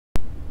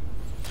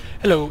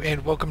Hello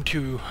and welcome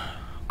to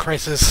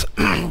Crysis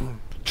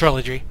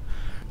Trilogy.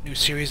 New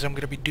series I'm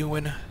going to be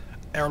doing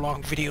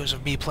hour-long videos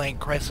of me playing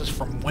Crysis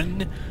from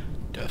 1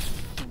 to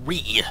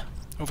 3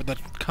 over the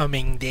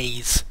coming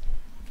days.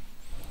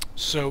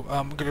 So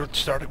I'm going to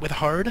start it with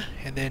hard,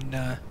 and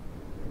then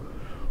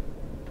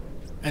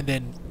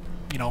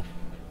you know,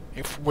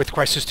 if with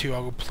Crysis 2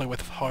 I'll play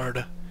with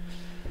hard,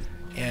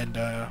 and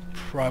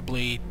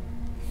probably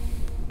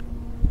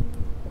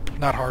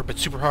not hard but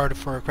super hard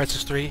for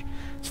Crysis 3.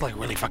 It's like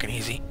really fucking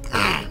easy.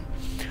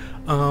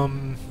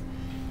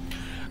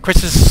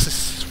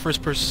 Crysis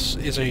First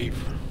Person is a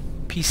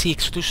PC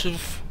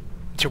exclusive.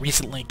 It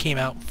recently came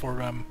out for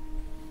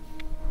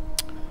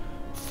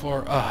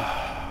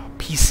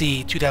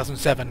PC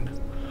 2007.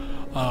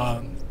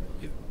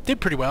 It did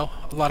pretty well.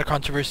 A lot of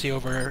controversy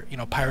over, you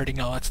know, pirating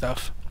and all that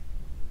stuff.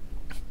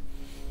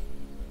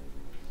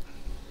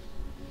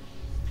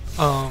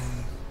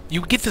 You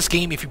get this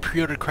game if you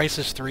pre-ordered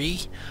Crysis 3,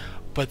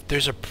 but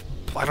there's a,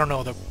 I don't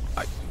know, the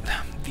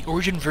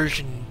Origin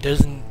version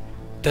doesn't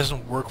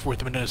work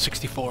with Windows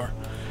 64,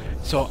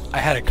 so I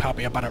had a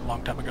copy. I bought it a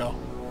long time ago.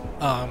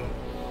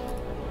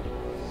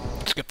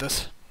 Let's get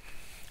this.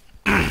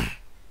 And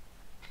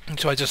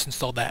so I just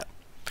installed that.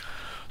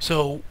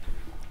 So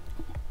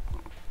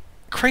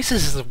Crysis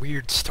is a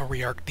weird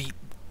story arc.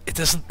 It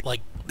doesn't,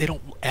 like, they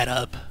don't add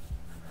up.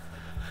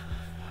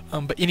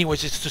 But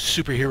anyways, it's just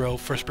a superhero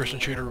first-person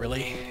shooter,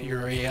 really.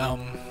 You're a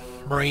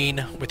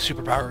Marine with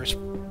superpowers,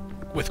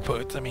 with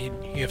quotes. I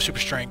mean, you have super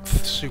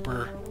strength,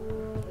 super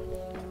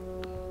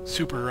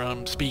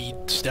speed,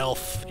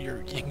 stealth.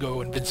 You can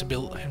go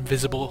invisible.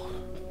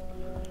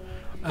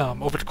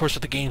 Over the course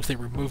of the games, they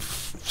remove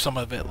some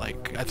of it.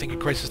 Like, I think in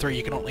Crysis 3,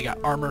 you can only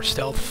get armor,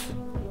 stealth,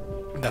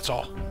 and that's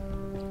all.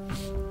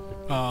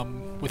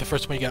 With the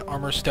first one, you got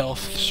armor,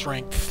 stealth,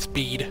 strength,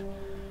 speed.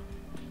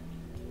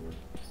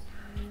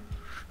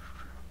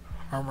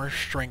 Armor,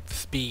 strength,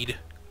 speed,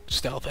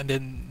 stealth, and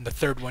then the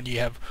third one you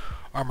have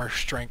armor,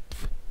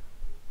 strength,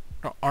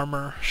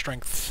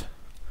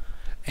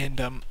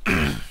 and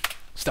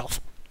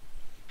stealth.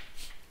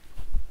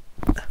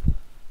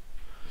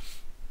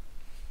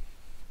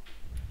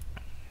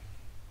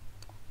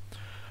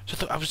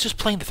 So I was just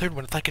playing the third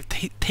one. It's like it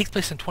takes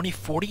place in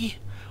 2040,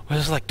 which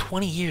is like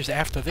 20 years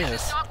after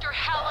this. Dr.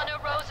 Helena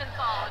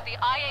Rosenthal of the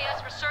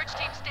IAS research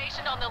team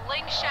stationed on the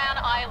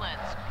Lingshan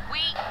Islands.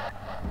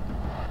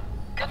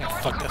 The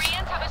North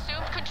Koreans have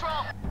assumed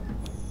control.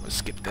 Let's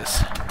skip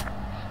this.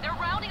 They're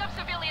rounding up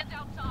civilians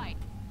outside.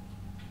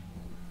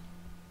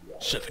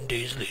 7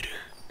 days later.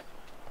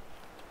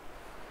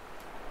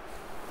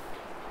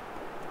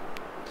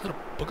 Is that a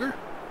booger?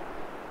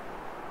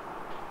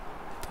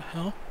 What the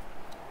hell?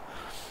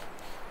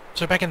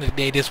 So back in the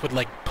day, this would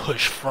like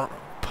push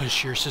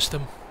your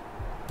system.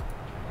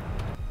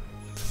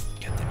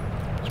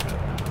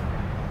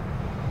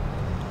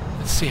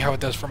 Let's see how it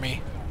does for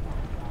me.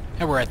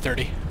 And we're at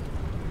 30.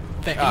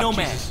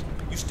 Man,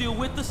 you still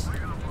with us?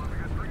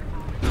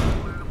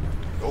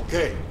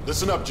 Okay,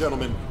 listen up,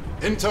 gentlemen.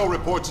 Intel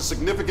reports a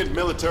significant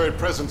military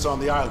presence on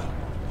the island.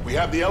 We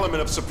have the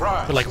element of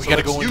surprise. But like, we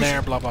gotta go in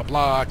there, blah blah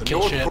blah,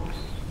 kill shit.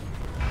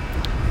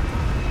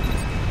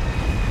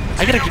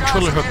 I got a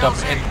controller hooked up,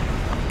 and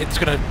it's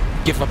gonna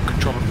give up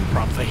control of the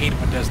prompts. I hate it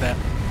when it does that.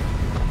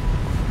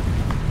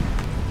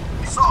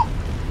 So,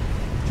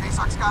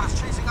 JSOC's got us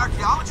chasing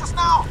archaeologists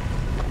now?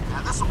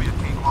 Yeah, this'll be a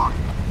cakewalk.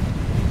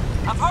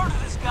 I've heard of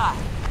this guy.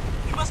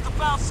 He must have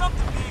found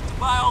something big to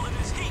buy all of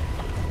this heat.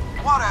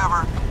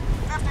 Whatever.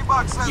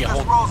 $50 says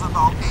this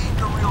Rosenthal ain't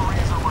the real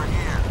reason we're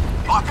here.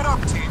 Lock it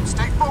up, team.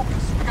 Stay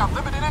focused. We got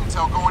limited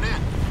intel going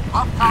in.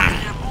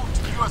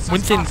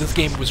 One thing this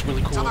game was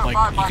really cool, like,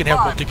 you can have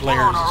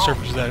multiplayer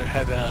servers that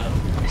had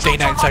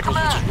day-night cycles,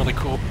 which is really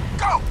cool.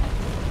 Go!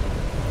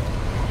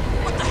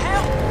 What the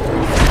hell?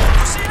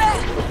 You see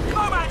that?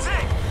 Nomad's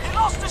in. He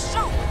lost his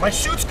chute. My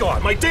chute's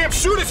gone. My damn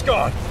chute is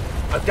gone.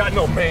 I've got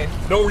no main,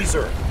 no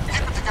reserve.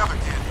 Keep it together,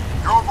 kid.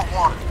 You're over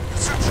water. The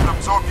suit should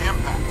absorb the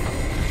impact.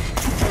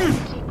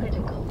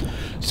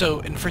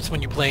 So, in the first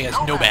one you play as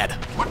Nomad.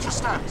 What's your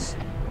status?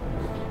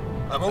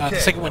 I'm okay.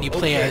 The second one you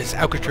play as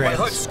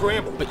Alcatraz,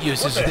 but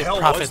uses the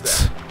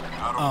Prophet's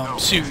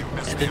suit,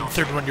 and then the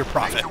third one you're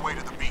Prophet.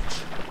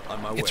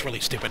 It's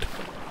really stupid.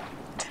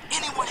 Did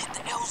anyone hit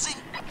the LZ?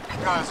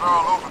 You guys are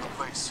all over the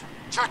place.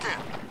 Check in.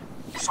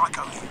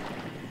 Psycho here.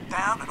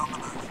 Down and on the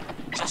move.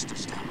 Just a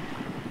step.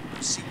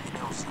 See the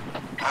LZ.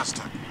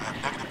 Aztec, I have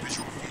negative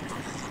visual feed from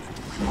your unit.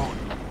 Report.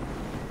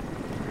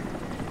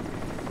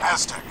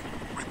 Aztec,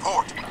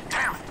 report.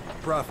 Damn it.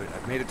 Prophet,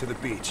 I've made it to the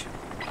beach.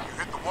 You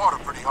hit the water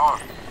pretty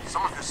hard.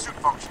 Some of your suit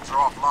functions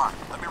are offline.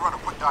 Let me run a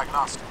quick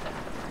diagnostic.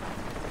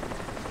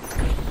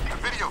 The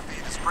video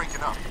feed is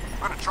breaking up.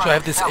 I'm gonna try. So I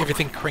have this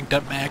everything cranked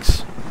up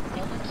max,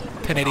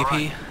 1080p.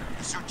 Right.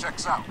 Your suit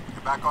checks out.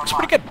 You're back online. It's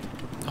pretty good.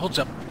 It holds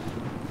up.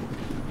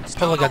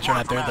 Polyguns are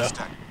not there though.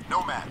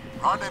 Nomad,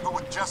 rendezvous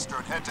with Jester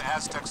and head to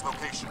Aztec's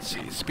location. Let's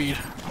see, speed.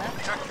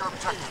 Check your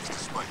objectives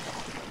display.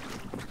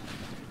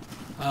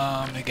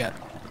 They got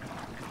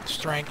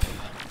strength,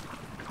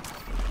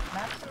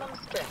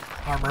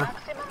 armor,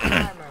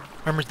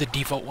 Armor's the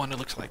default one, it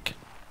looks like.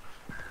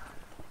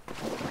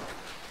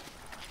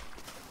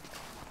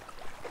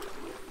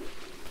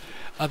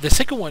 The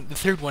second one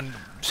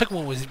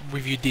was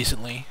reviewed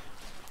decently.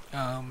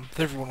 The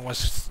third one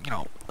was, you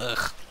know,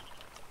 ugh.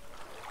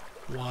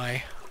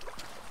 Why?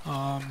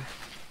 Let's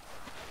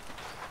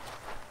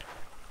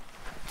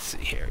see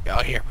here.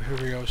 Oh, here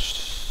we go.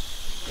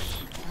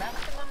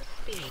 Maximum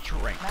speed.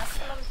 Strength.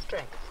 Maximum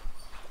strength.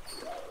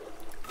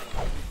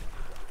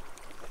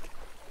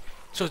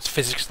 So it's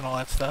physics and all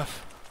that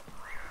stuff.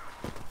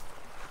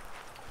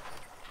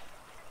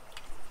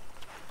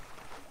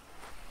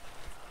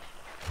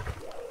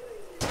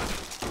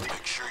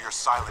 Make sure your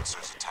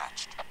silencer's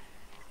attached.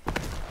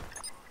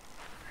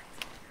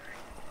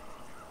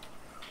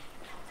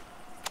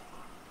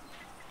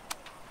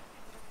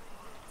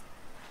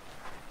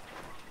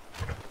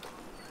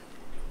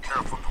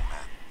 Careful,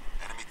 Nomad.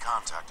 Enemy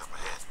contact up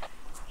ahead.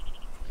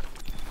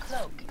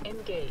 Cloak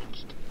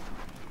engaged.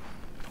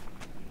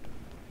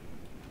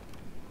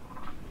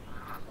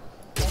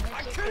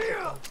 Energy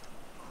critical.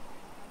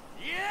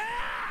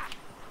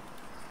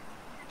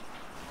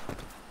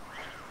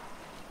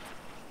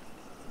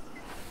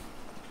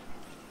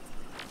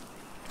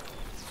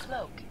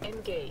 Cloak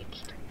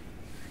engaged.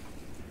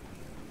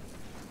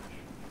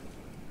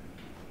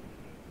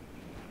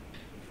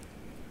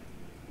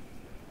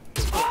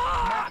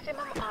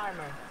 Maximum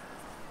armor.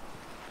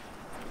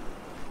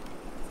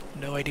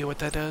 No idea what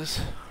that does.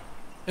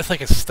 It's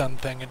like a stun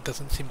thing. It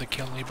doesn't seem to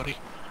kill anybody.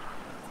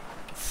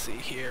 Let's see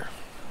here.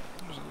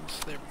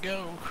 There we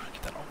go.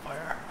 Get that on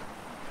fire.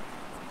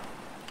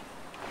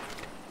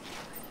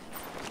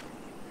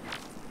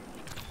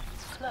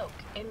 Cloak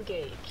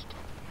engaged.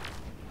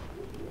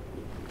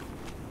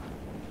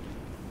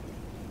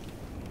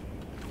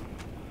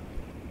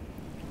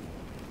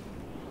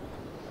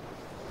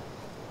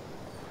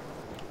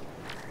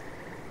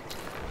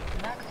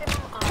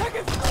 Maximum armor.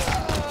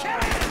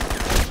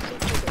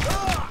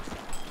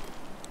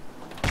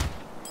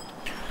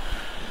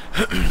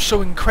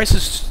 So in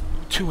Crysis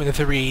 2 and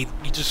 3,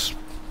 you just...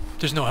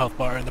 There's no health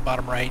bar in the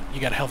bottom right. You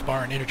got a health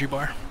bar and energy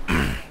bar.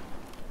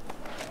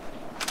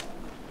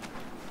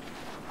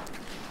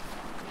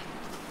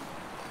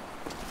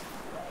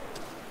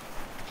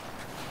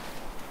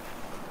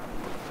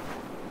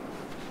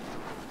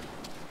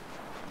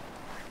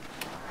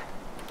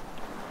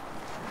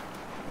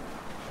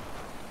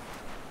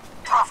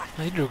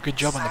 They do a good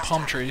job on the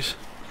palm trees.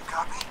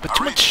 But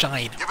too much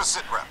shine. Give a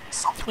sit rep.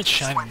 Too much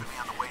shine. Swiping me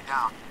on the way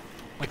down.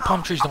 Like,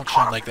 palm trees don't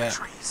shine like that.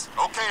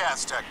 Okay,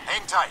 Aztec,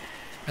 hang tight.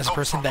 As a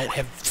person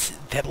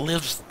that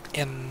lives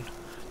in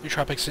the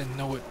tropics and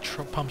know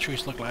what palm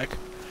trees look like,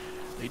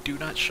 they do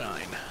not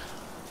shine.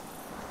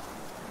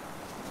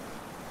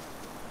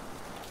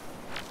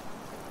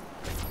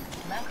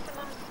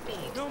 Maximum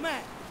speed. No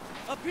man,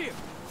 up here.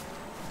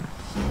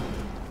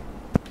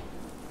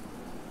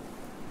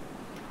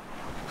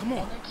 Come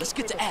on, let's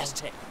get to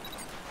Aztec.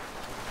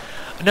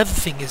 Another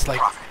thing is,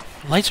 like,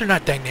 lights are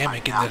not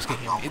dynamic in this game.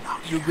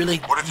 You really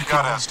What have you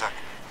got, Aztec?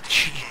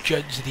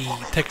 judge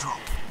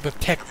the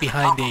tech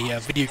behind a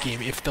video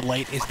game if the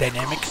light is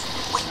dynamic.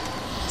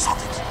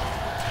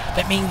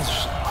 That means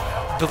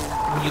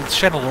when you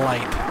shed a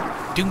light,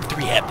 Doom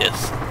 3 had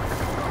this.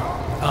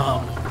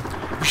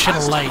 You shed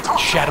a light,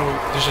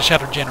 there's a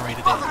shadow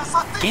generated in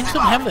it. Games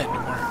don't have that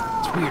anymore.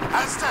 It's weird.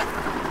 Aztec,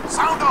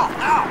 sound off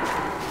now.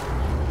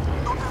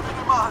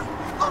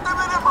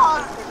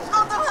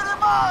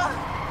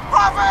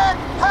 Prophet,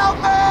 help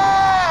me!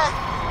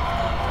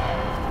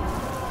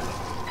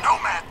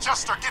 Nomad,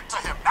 Jester, get to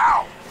him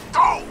now!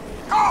 Go!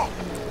 Go!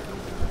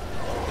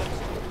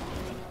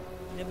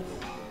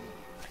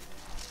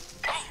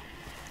 Hey,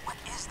 what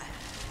is that?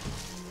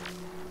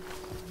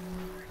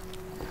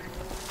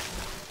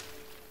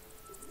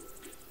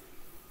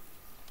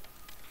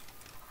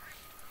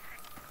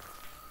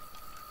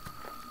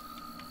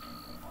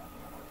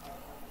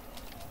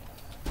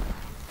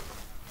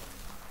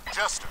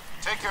 Jester,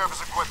 take care of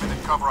his equipment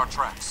and cover our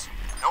tracks.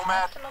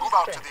 Nomad, move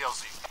out to the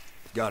LZ.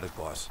 Got it,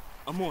 boss.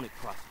 I'm on it,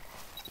 Prophet.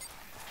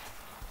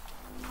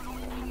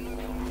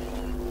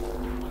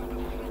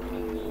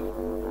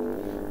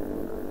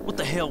 What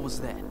the hell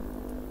was that?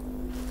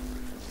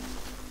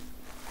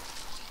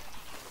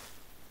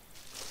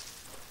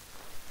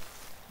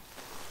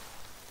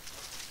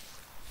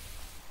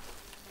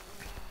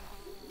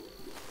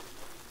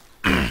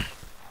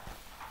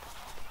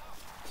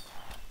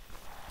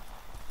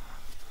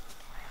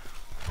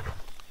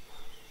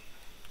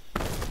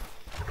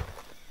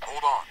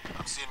 Hold on,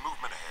 I'm seeing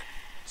movement ahead.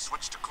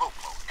 Switch to cloak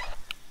mode.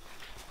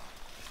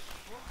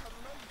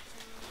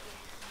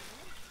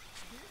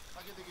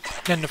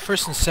 Then the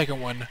first and second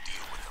one,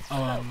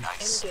 there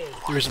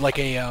was like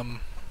a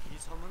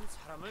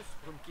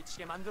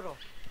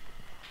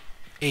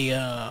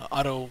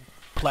auto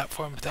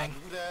platform thing,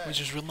 which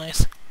is real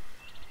nice.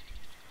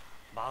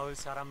 마을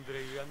사람들에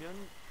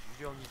의하면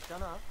유령이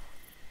있잖아.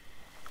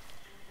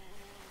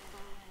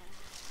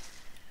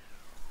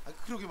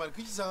 그러게 말이야.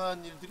 그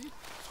이상한 일들이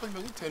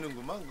설명이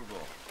되는구만 그거.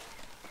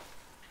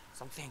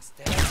 Something's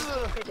there.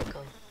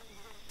 Critical.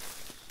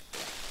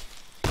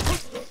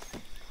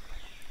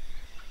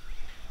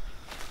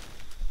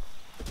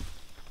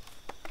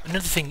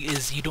 Another thing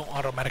is you don't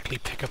automatically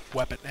pick up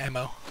weapon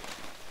ammo.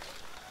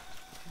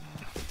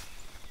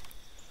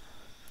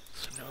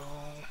 So no.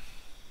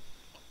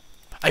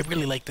 I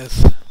really like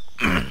this.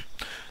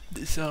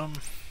 This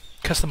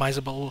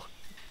customizable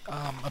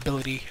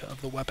ability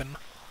of the weapon.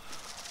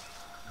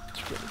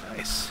 It's really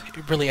nice.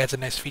 It really adds a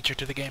nice feature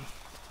to the game.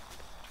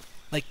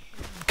 Like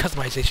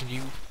customization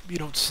you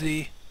don't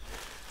see.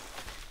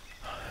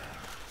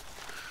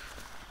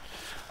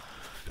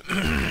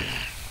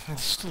 I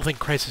still think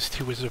Crysis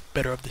 2 is the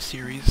better of the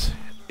series.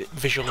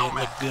 Visually it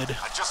looked good.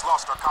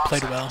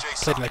 Played well.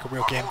 Played like a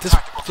real game. This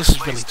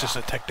is really just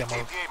a tech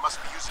demo.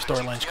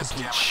 Storyline's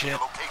complete shit.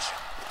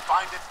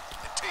 Find it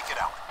and take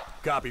it out.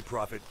 Copy,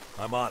 Prophet.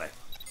 I'm on it.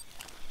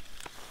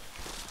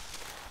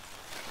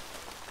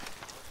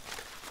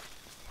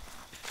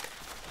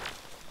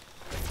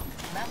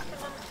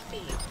 Maximum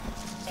speed.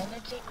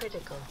 Energy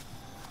critical.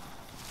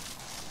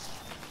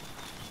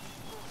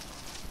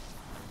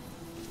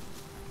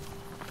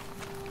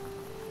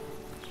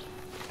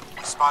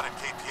 We spotted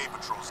KPA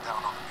patrols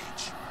down on the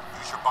beach.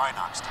 Use your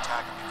binocs to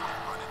tag them before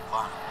you run in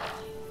blind.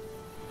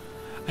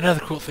 Another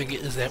cool thing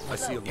is that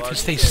if you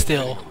stay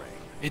still,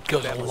 it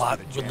goes a lot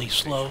really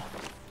slow.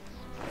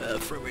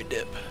 Frame rate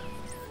dip.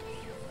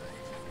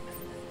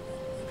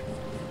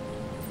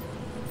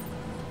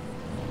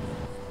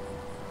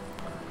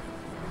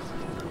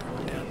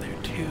 Down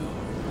there too.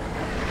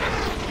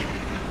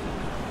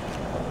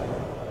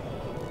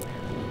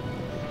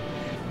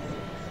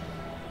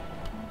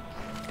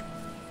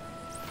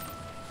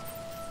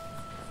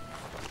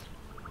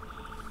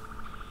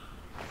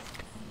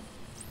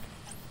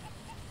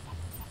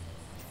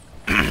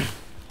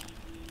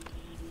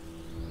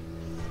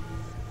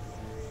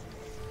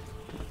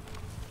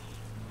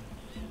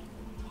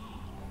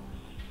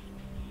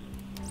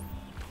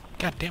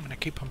 God damn it, I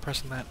keep on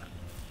pressing that.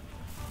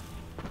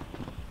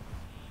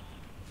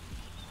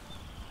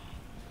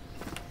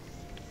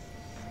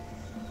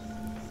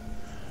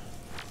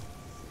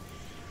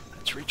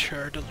 Let's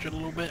recharge a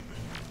little bit.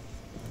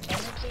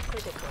 Energy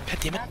critical. God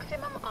damn it.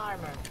 Maximum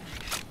armor.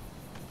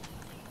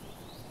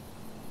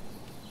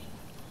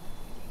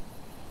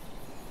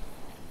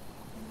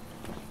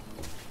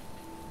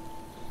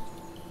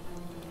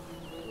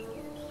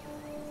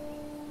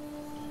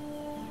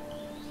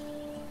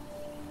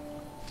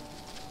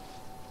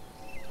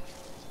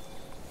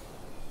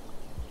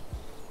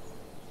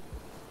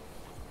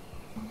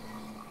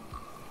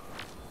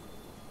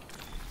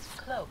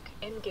 Cloak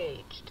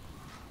engaged.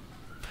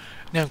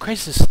 Now in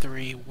Crysis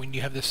 3, when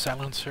you have this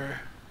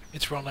silencer,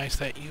 it's real nice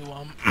that you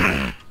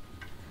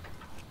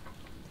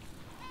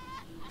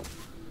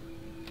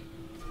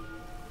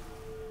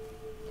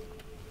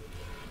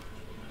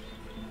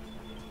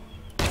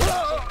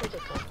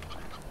Critical.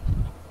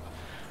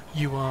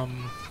 you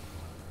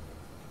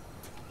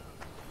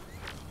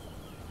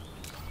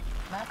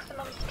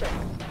Maximum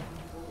strength.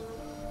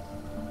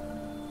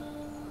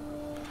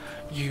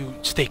 you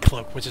stay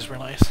cloaked, which is real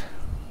nice.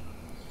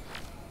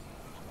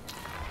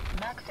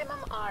 Maximum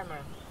armor.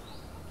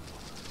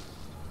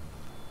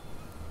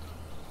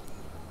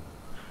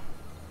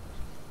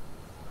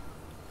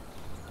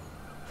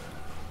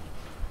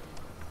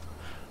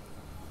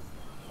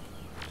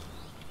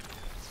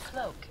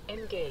 Cloak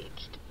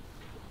engaged.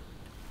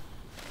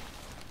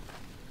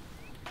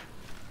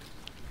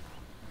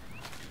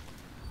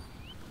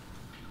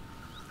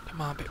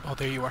 Come on, babe. Oh,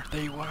 there you are.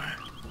 There you are.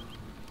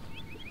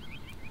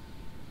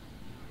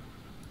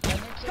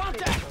 Energy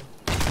critical.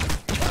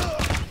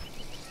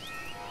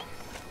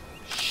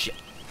 Shit.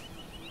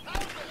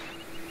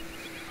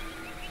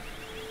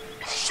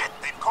 Shit,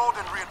 they've called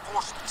in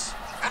reinforcements.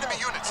 Enemy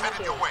units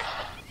headed your way.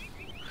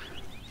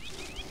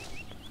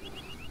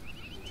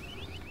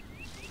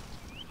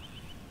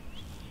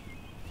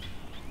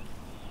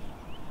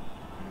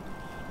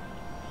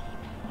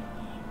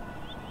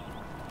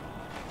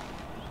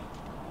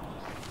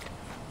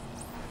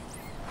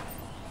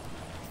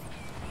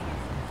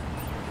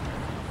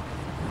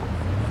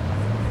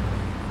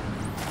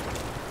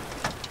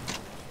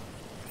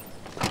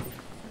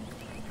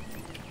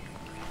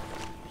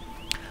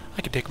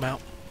 I can take him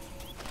out.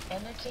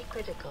 Energy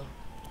critical.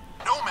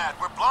 Nomad,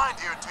 we're blind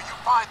here until you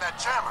find that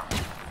jammer.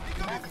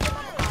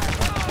 Maximum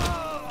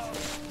armor.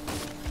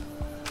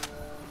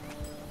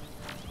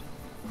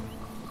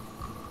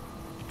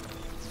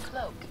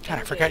 Cloak. God,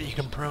 I forgot you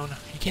can prone.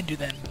 You can't do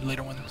that in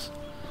later ones.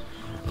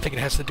 I think it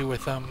has to do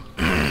with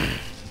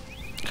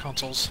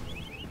consoles.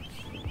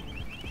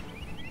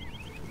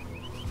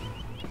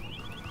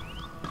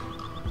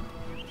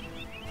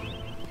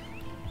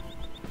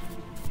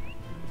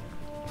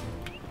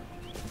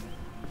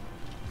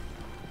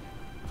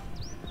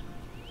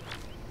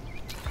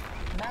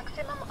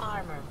 Maximum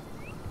armor.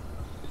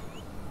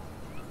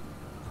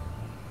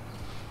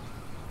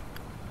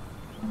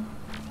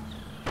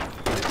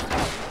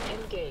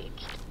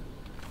 Engaged.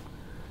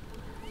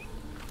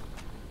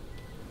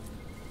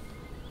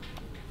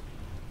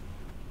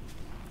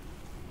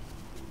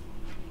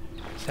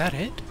 Is that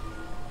it?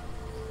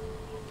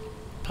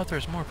 I thought there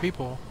was more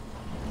people.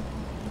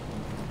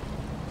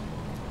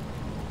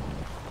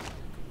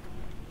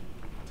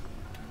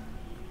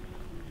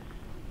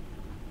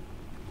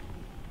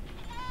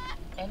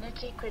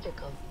 Energy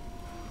critical.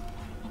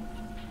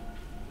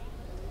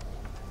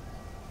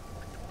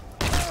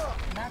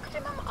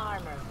 Maximum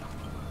armor.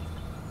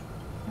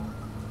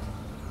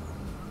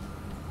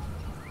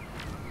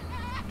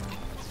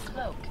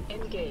 Cloak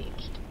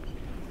engaged.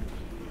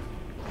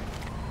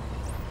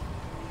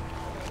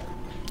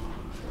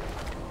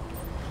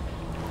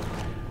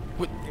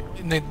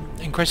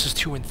 In Crysis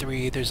 2 and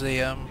 3, there's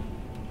a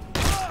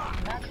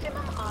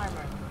Maximum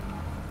armor.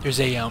 there's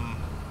a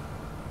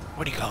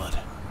what do you call it?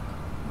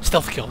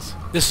 Stealth kills.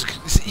 This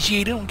is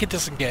you don't get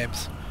this in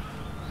games.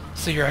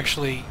 So you're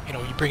actually, you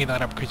know, you're bringing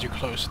that up because you're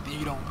close.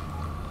 You don't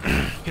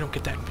you don't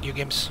get that in video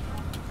games.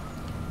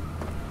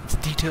 It's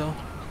detail.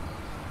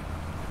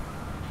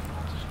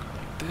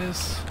 Like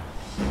this.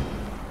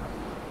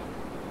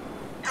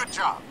 Good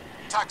job.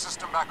 Tac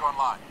system back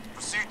online.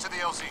 Proceed to the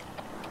LZ.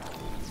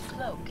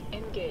 Cloak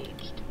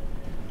engaged.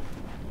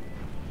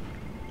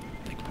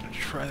 I think I'm gonna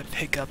try to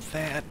take out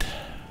that.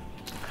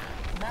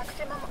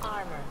 Maximum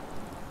armor.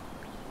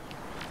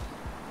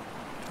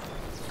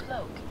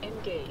 Cloak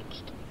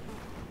engaged.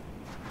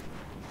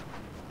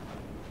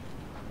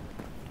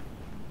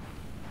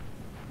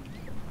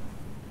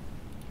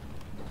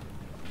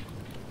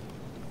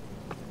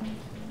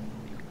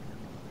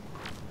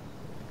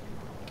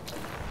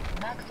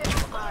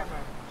 Maximum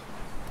armor.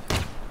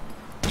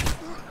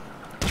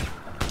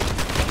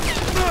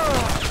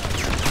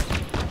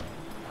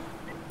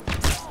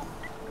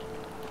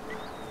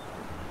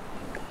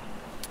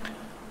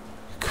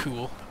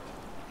 Cool.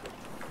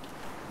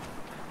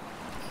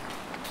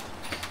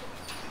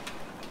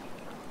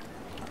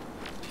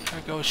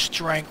 There goes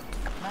strength.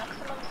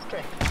 Maximum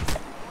strength.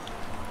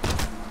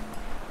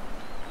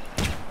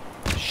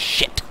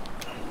 Shit.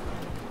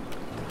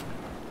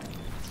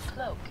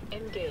 Cloak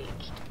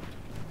engaged.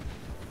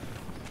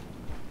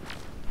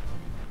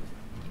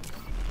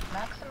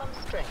 Maximum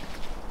strength.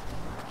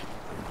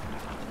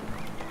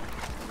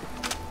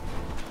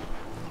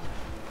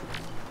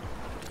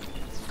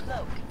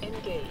 Cloak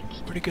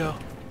engaged. Where'd he go?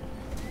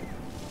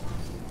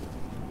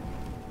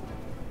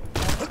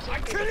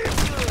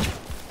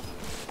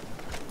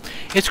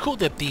 It's cool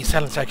that the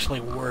silence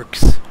actually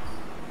works.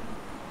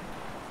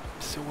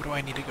 So where do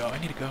I need to go? I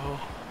need to go...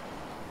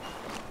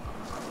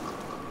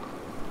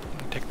 I'm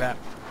gonna take that.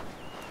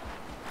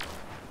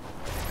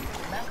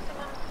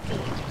 Maximum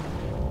speed.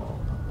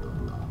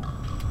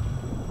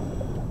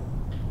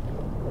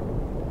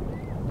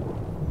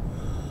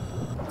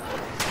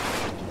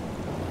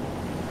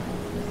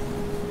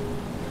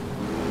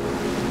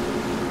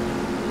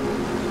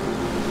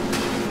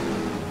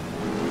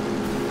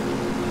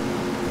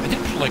 I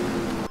didn't like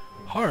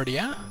hard,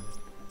 yeah?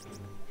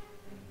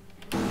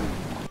 The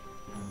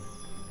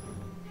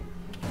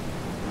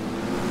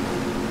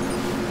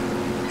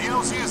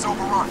LZ is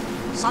overrun.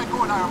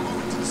 Psycho and I are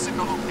moving to the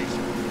signal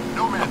location.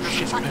 Nomad, there's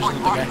shit, a there's checkpoint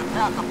the blocking guy. the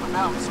path up the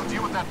valley, so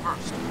deal with that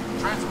first.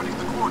 Transmitting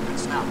the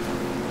coordinates now.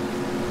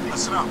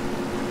 Listen up.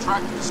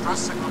 Track the distress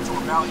signal to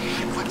a valley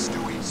 8 clicks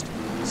due east.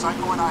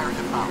 Psycho and I are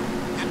inbound.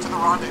 Get to the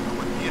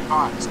rendezvous and be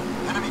advised.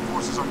 Enemy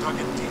forces are dug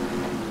in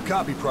deep.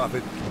 Copy,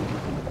 Prophet.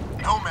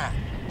 Nomad,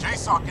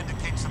 JSOC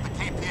indicates that the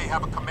KPA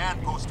have a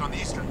command post on the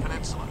Eastern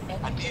Peninsula.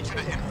 I need you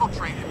to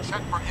infiltrate and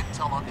check for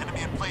intel on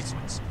enemy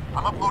emplacements.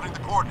 I'm uploading the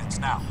coordinates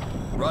now.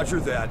 Roger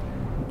that.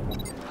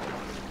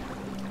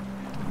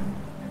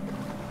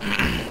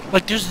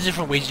 Like, there's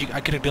different ways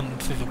I could have done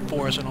through the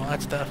forest and all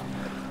that stuff.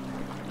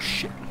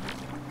 Shit.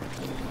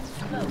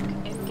 Cloak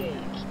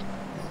engaged.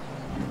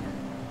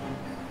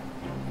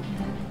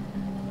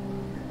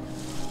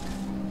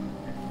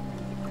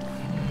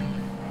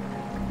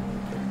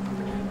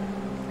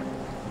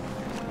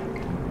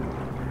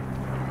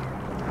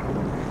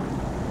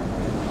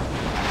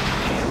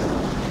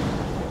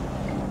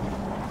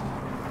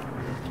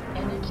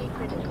 Energy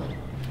critical.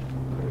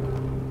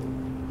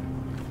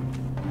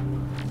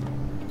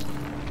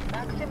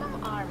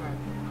 Maximum armor.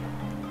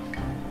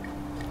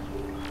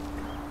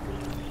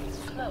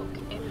 Cloak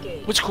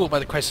engaged. What's cool about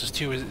the Crysis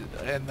 2 is,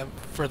 and the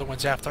further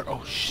ones after,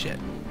 oh shit.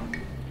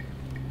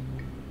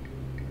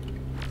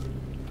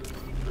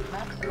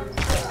 Maximum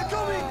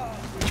strength.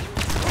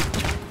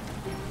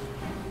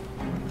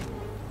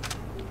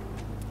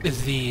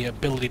 Is the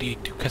ability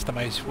to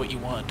customize what you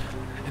want,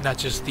 and not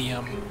just the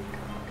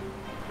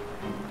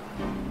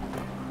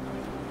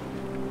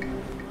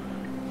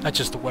not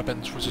just the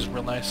weapons, which is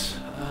real nice.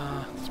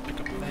 Let's pick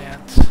up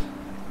that.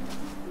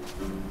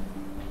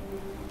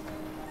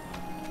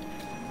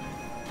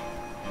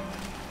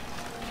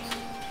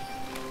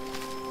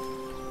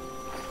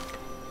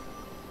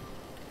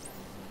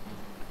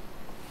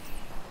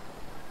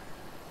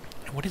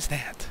 What is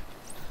that?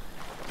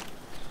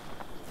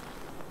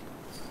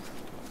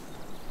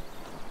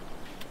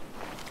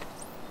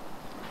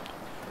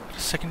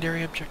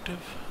 Secondary objective?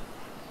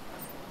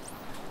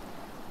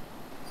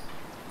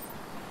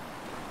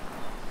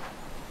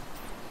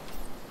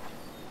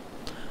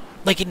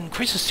 Like in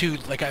Crysis 2,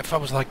 like if I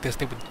was like this,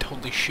 they would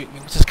totally shoot me.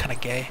 It was just kind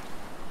of gay.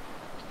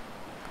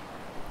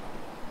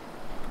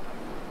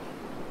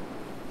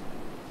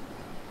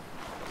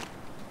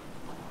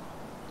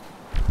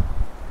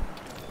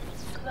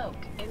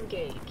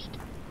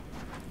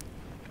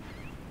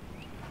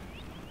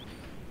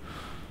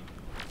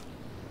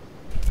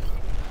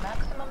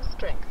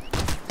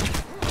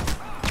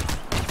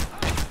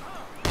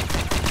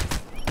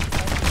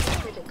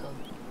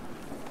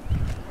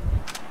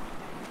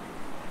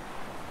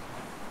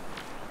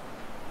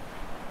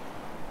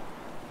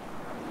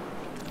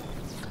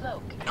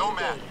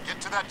 man, get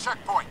to that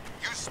checkpoint.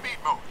 Use speed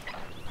mode.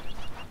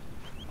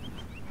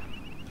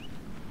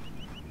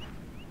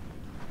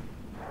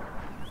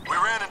 We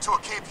ran into a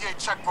KPA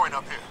checkpoint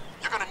up here.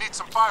 You're gonna need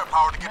some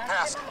firepower to get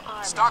past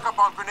it. Stock up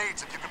on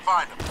grenades if you can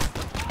find them.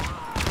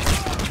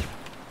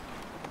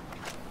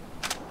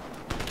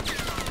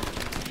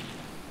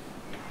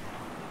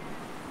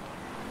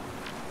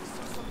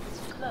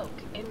 Cloak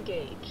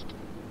engaged.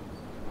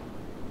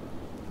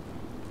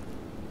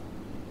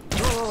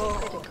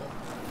 Critical.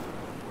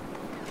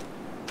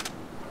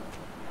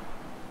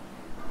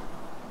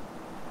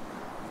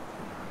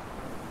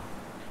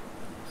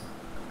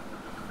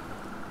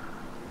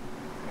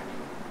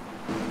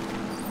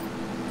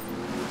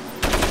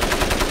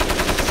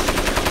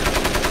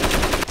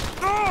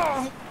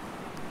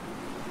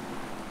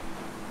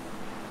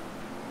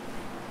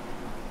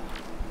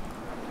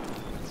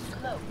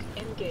 Cloak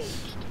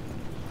engaged.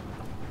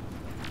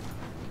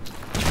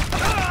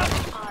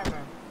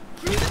 Armor.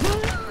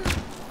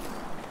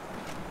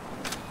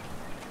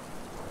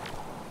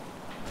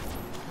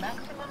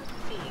 Maximum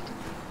speed.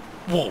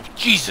 Whoa,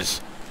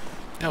 Jesus!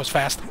 That was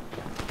fast.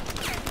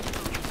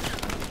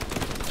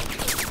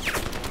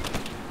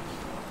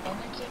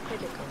 Energy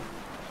critical.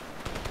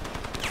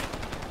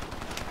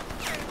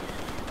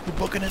 We're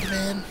booking it,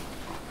 man.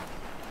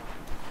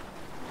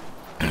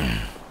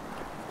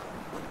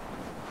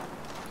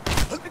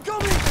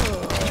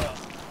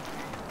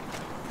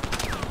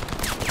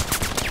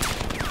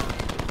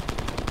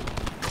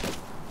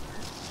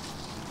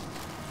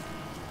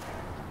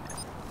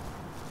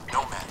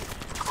 Nomad,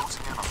 you're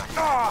closing in on that.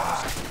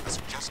 I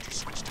suggest you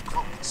switch to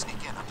cloak and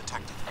sneak in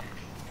undetected.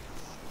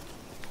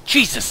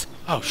 Jesus!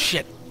 Oh,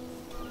 shit.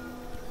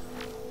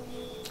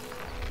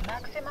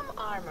 Maximum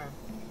armor.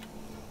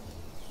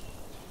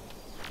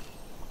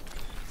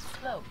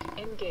 Cloak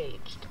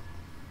engaged.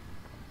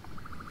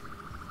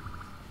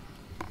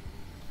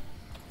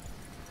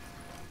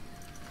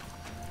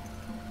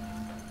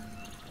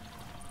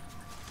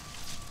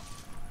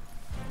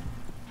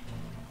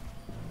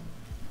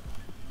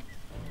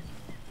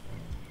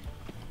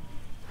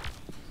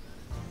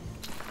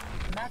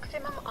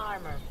 Maximum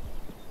armor.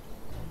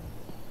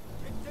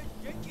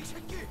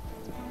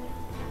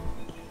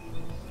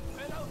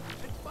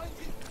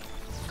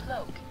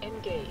 Cloak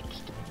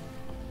engaged.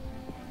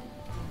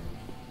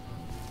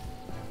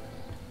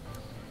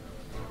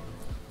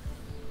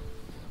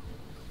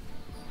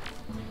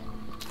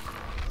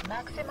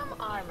 Maximum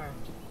armor.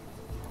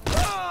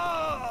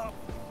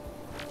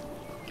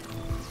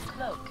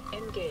 Cloak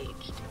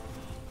engaged.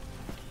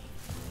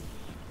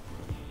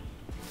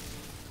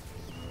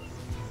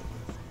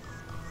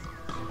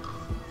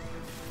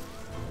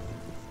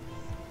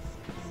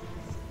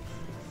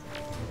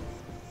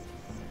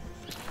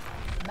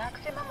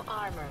 Maximum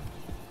armor.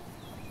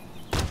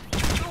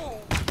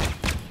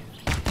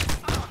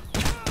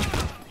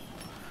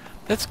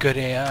 That's good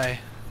AI.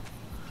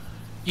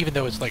 Even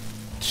though it's like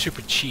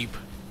super cheap,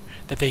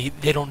 that they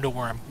don't know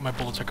where my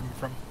bullets are coming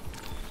from,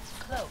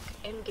 Cloak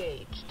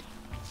engaged.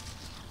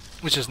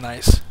 which is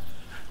nice.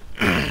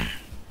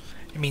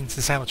 It means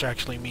the silencer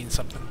actually means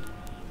something.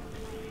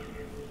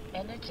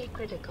 Energy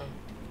critical.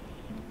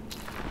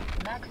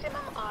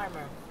 Maximum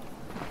armor.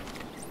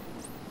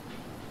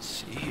 Let's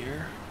see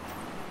here.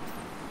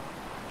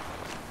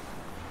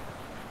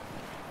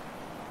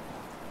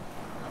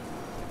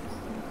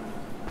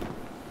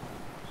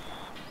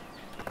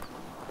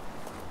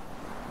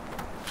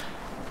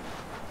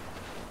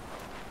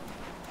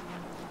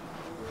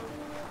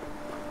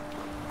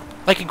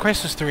 Like in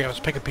Crysis 3, I was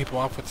picking people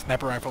off with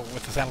sniper rifle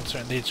with the silencer,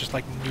 and they just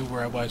like knew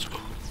where I was.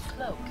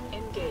 Cloak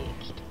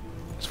engaged.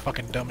 It's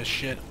fucking dumb as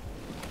shit.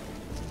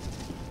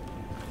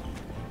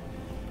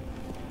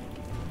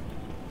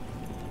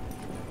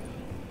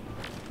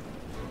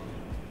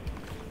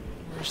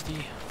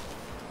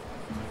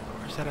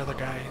 Where's that other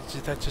guy?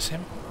 Is that just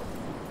him?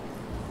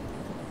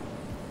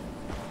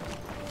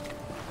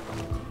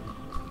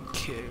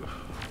 Okay.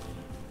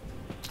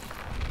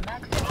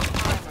 Maximum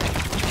armor.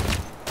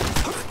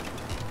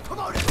 Come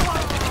on, come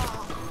on!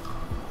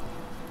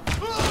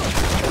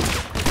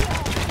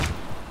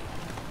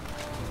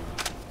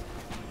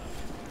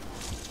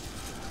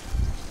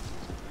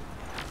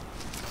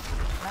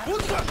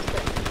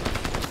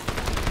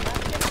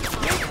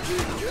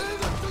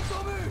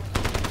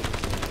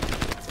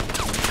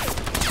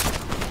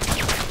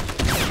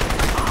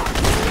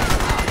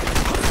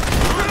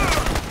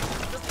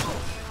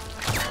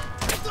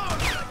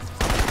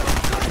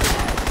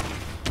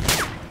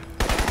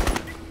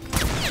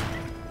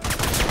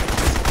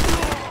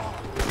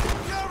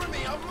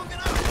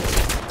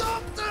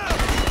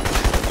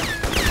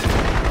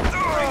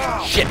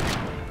 Shit!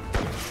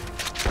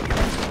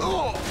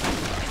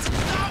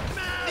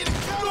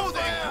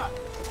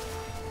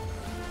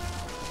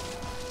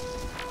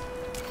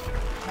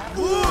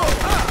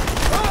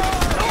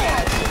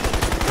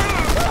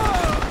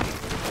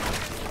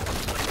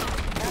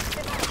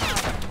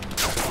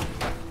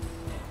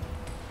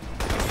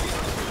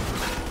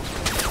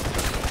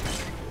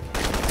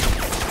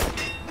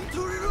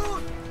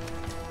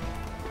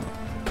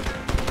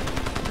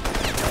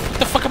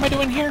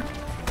 doing here?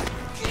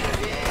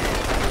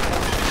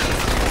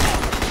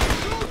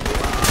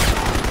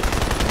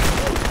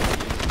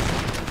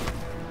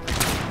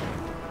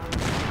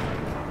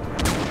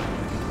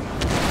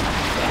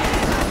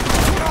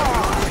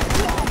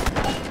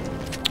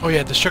 Oh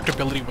yeah,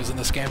 destructibility was in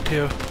this game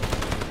too.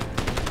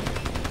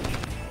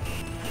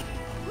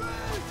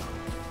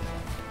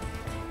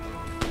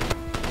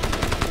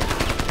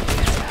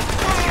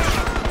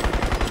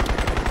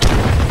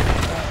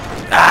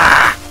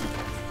 Ah!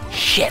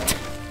 Shit!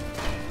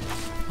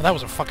 Well, that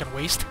was a fucking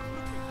waste.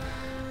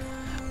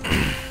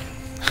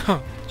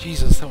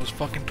 Jesus, that was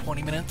fucking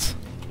 20 minutes.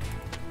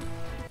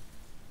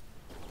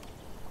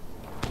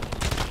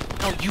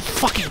 Oh, you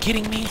fucking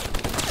kidding me?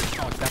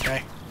 Oh, it's that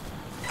guy.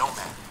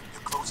 Nomad,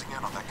 you're closing in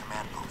on that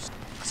command post.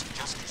 I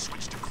suggest you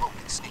switch to cloak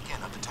and sneak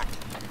in undetected.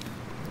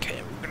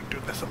 Okay, we're gonna do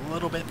this a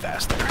little bit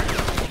faster.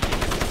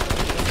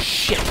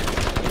 Shit!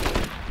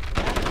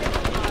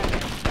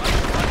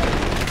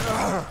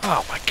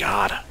 Oh my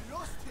god.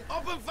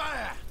 Open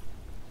fire!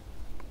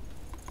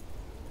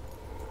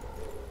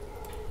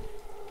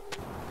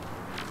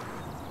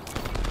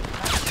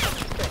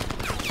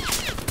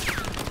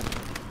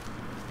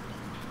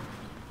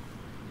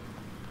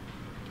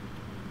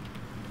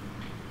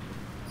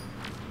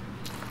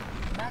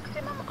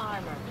 Maximum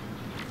armor.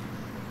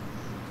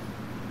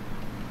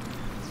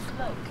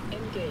 Cloak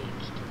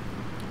engaged.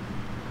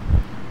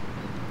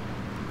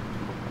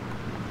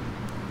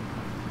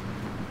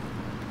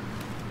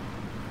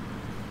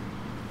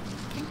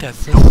 I think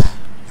that's it. Nomad,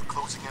 you're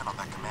closing in on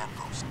that command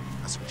post.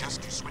 I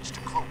suggest you switch to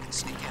cloak and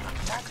sneak in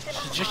undetected. Maximum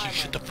Suggest you armor.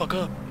 shut the fuck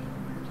up.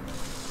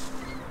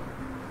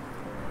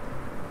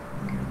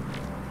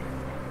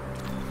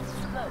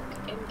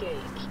 Cloak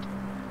engaged.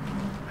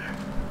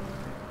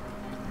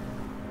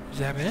 Is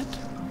that it?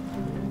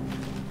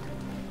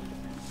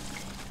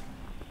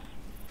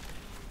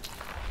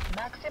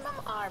 Maximum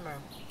armor.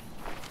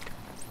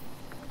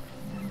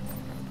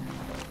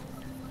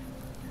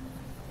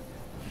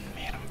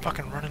 Man, I'm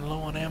fucking running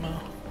low on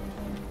ammo.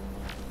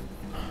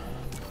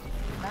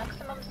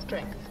 Maximum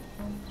strength.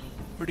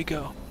 Where'd he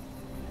go?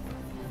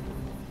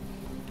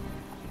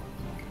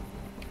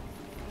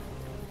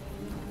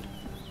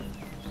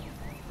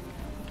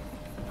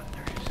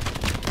 There he is.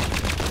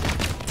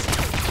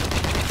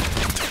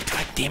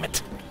 God damn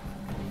it.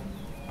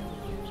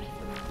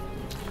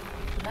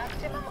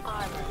 Maximum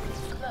armor.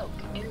 Cloak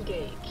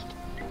engaged.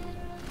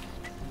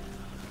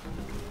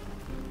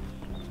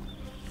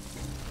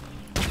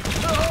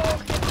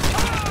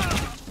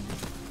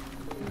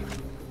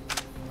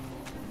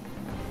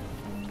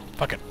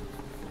 Fuck it.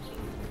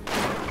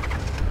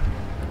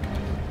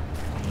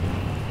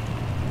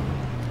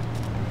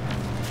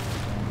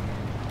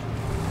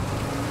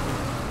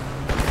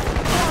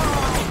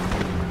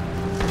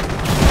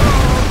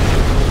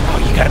 Oh,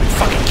 you gotta be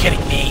fucking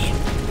kidding me.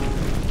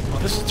 Well,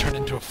 this has turned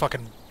into a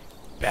fucking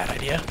bad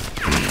idea.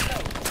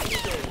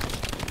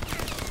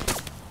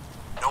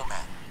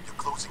 Nomad, you're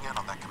closing in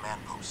on that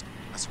command post.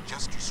 I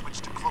suggest you switch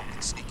to cloak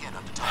and sneak in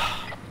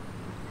undetected.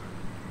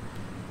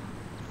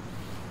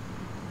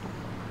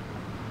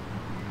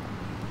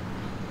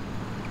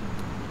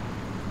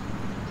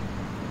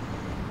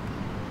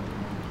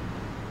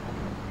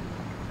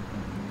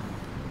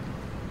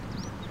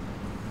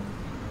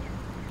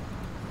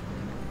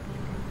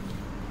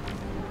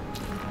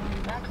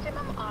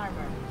 Maximum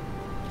armor.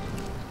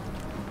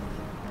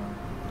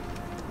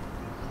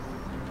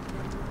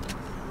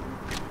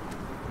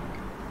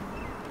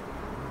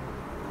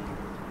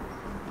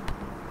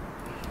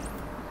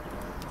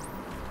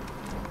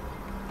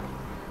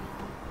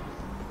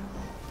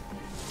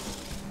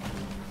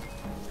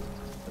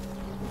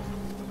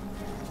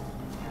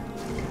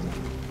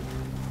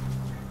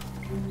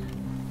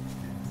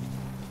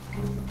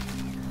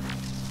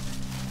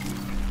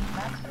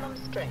 Maximum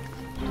strength.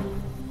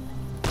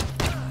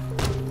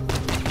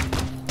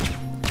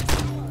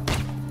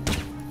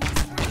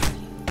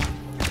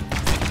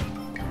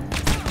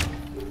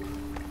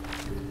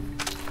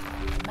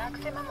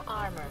 Maximum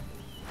armor.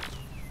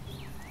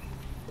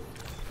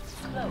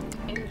 Cloak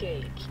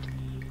engaged.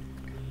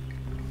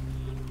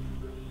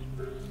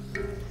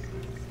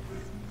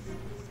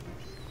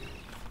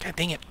 God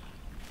dang it.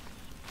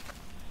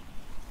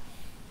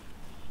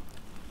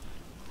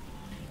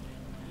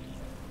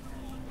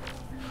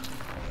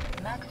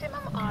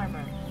 Maximum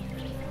armor.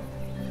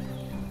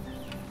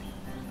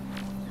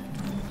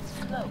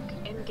 Cloak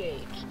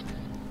engaged.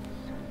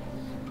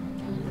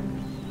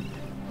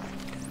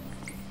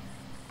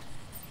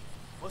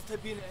 Must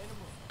have been an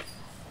animal.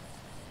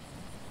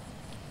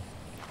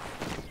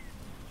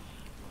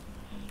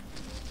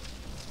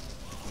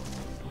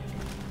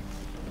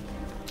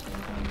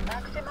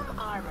 Maximum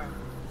armor.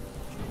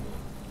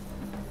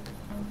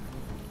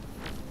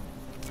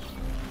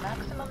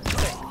 Maximum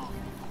strength.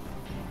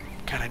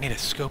 God, I need a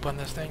scope on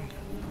this thing.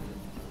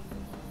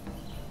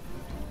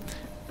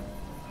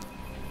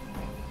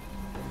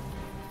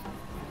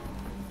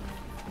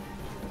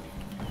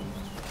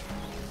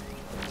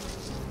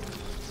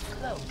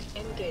 Cloak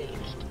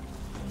engaged.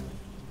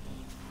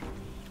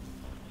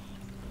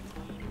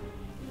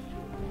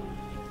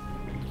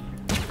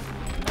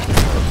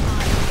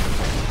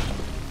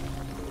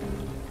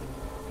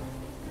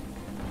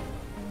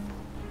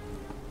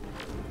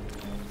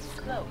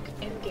 Cloak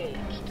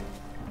engaged.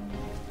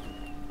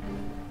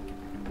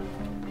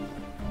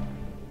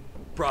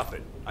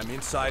 Prophet, I'm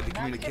inside the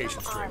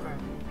communications Maximum trailer.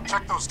 armor.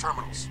 Check those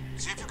terminals.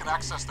 See if you can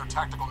access their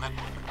tactical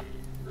network.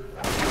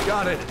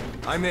 Got it.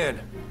 I'm in.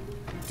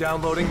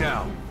 Downloading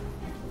now.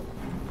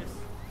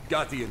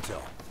 Got the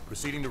intel.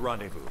 Proceeding to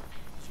rendezvous.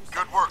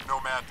 Good work,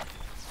 Nomad.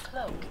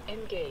 Cloak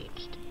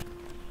engaged.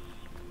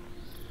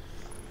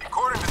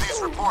 According to these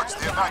reports,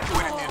 they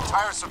evacuated the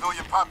entire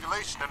civilian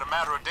population in a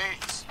matter of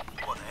days.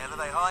 What the hell are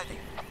they hiding?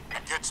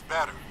 It gets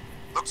better.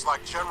 Looks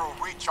like General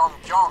Ri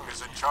Chong-kyong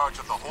is in charge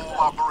of the whole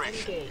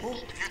operation.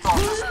 Engaged. If you thought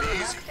this would be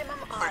easy, Maximum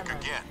think armor.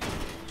 again.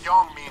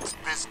 Kyong means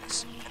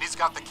business, and he's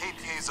got the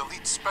KPA's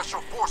elite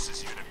Special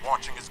Forces unit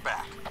watching his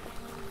back.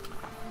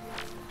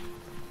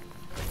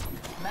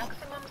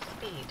 Maximum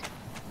speed.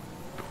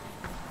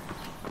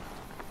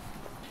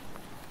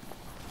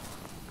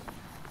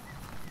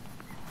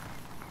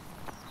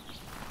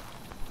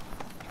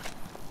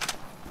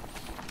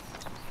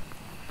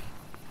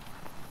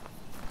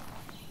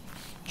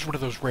 It's one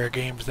of those rare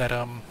games that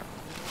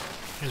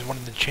is one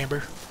in the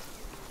chamber.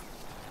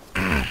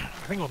 I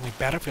think only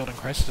Battlefield and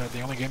Crysis are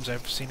the only games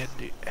I've seen it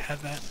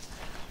have that.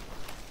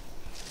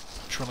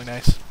 It's really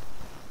nice.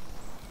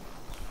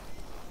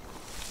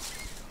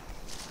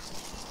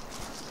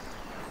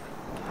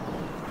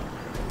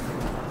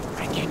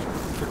 And you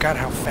forgot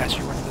how fast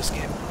you run in this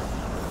game.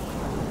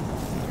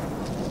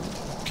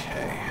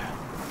 Okay.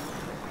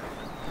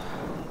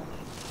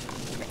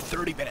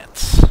 30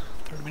 minutes.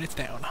 30 minutes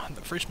down on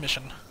the first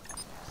mission.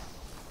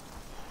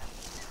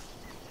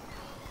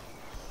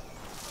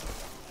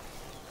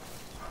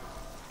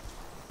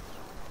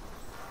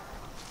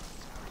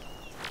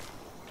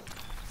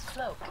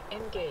 Cloak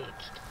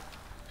engaged.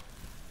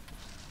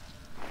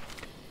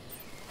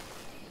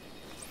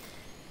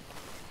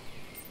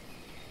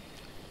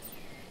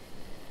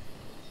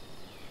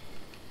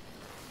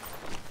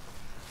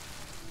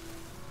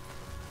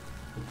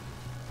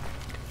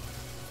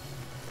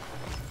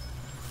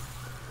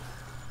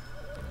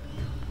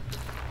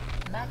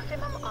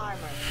 Maximum armor.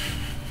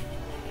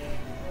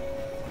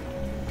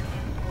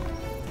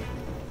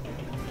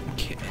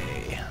 Okay.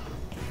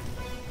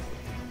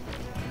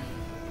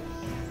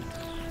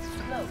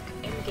 Cloak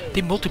engaged.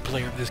 The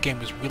multiplayer of this game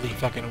was really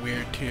fucking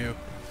weird too.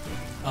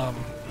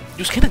 It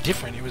was kind of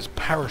different. It was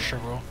power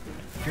struggle.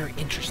 Very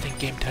interesting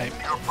game type.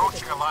 You're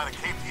approaching a line of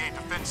KPA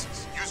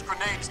defenses. Use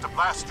grenades to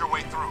blast your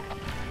way through.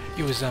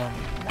 It was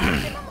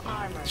Maximum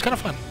armor. it's kind of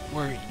fun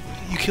where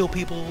you kill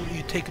people,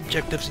 you take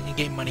objectives, and you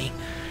gain money,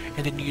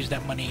 and then you use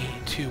that money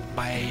to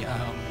buy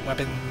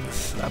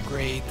weapons,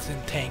 upgrades,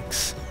 and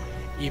tanks,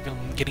 even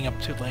getting up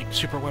to like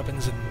super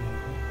weapons and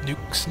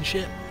nukes and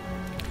shit.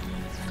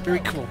 Very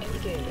cool.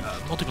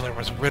 Multiplayer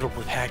was riddled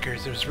with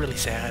hackers. It was really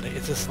sad.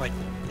 It's just like,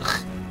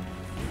 ugh.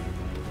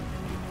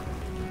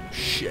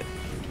 Shit.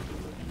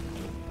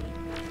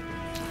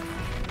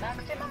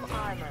 Maximum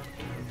armor.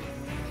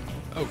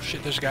 Oh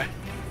shit, there's a guy.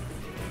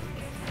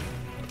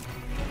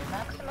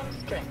 Maximum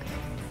strength.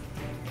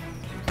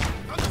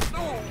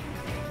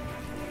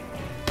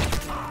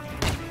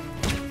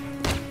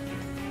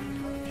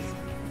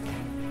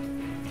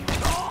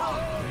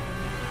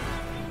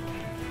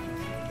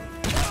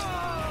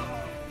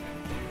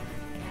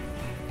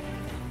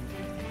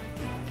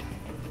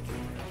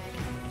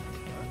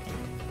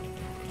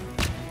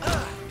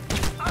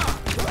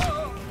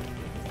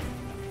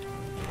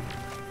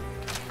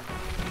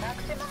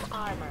 Maximum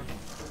armor.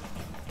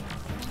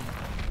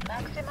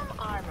 Maximum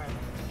armor.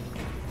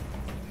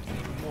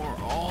 More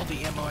all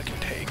the ammo I can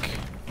take.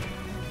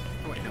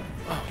 Wait, no.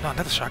 Oh, no, not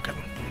the shotgun.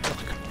 Look.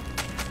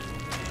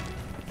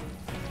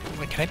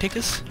 Wait, can I take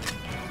this?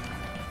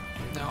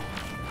 No.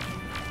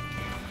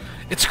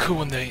 It's cool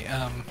when they,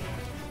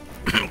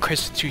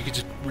 Crysis 2, you can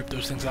just rip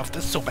those things off.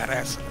 That's so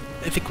badass.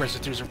 I think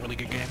Crysis 2 is a really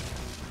good game.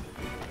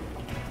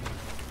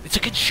 It's a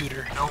good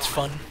shooter. It's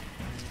fun.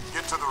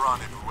 Get to the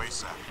rendezvous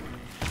ASAP.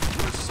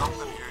 There's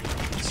something here you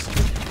need to see.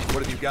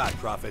 What have you got,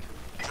 Prophet?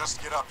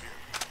 Just get up here.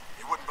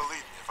 You wouldn't believe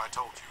me if I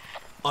told you.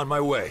 On my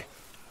way.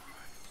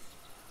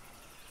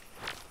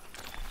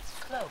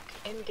 Cloak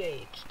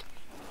engaged.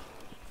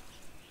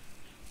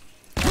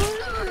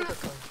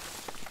 Critical.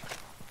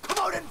 Come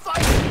out and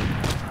fight!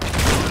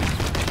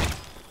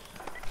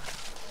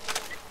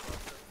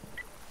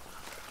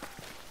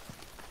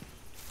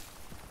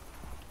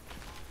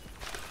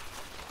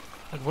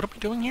 Like, what are we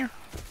doing here?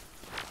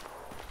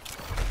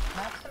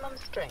 Maximum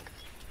strength.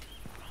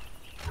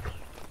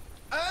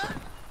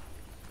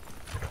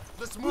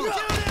 Let's move.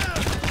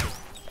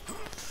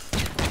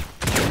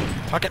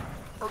 Fuck it.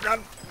 We're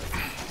gone.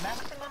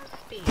 Maximum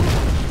speed.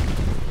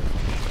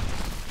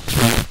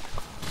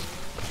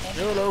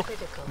 YOLO.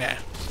 Critical. Nah.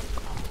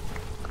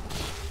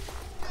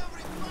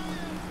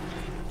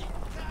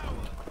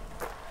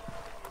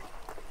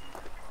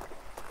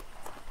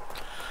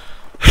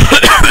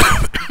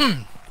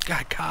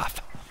 God,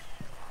 cough.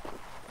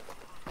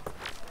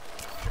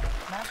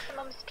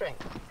 Maximum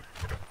strength.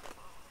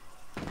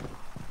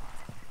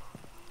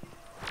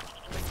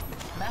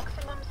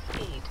 Maximum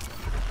speed.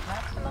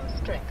 Maximum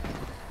strength.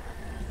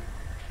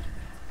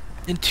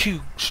 And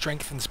 2,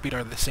 strength and speed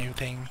are the same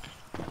thing.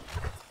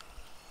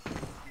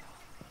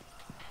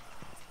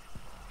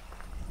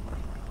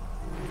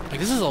 Like,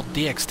 this is all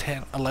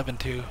DX10, 11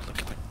 too. Look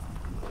at the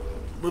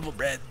little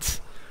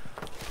reds.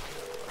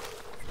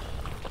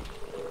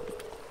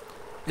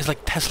 It's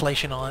like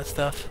tessellation, all that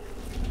stuff.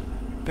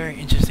 Very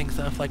interesting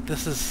stuff. Like,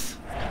 this is...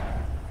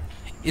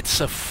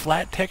 It's a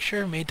flat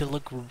texture made to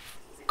look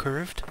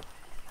curved.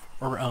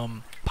 Or,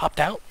 popped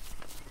out.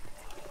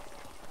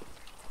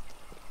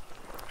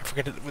 I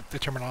forget what the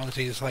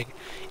terminology is. Like,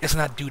 it's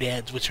not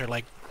doodads, which are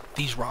like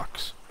these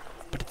rocks.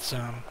 But it's,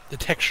 the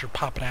texture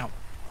popping out.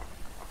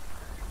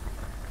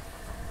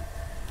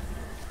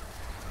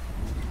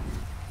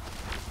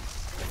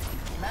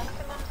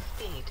 Maximum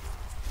speed.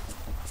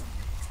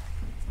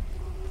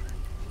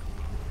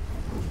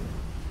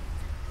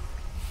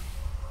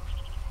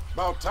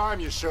 About time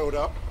you showed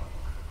up.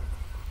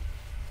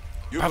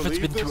 You Prophet's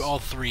believe been through this? all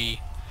 3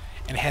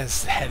 and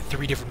has had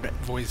 3 different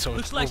voice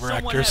Looks like someone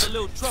had actors. a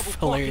little trouble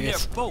parking their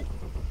Hilarious. boat.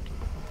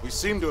 We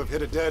seem to have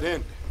hit a dead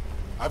end.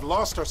 I've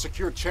lost our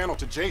secured channel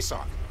to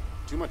JSOC.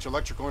 Too much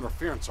electrical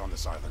interference on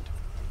this island.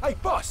 Hey,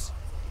 boss,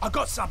 I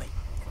got something.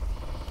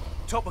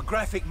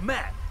 Topographic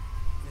map.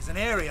 There's an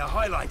area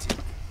highlighted.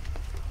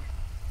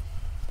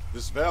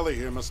 This valley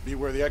here must be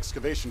where the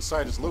excavation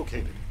site is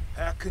located.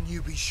 How can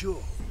you be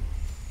sure?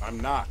 I'm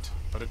not,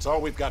 but it's all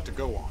we've got to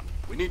go on.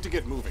 We need to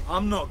get moving.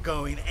 I'm not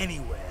going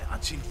anywhere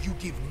until you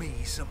give me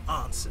some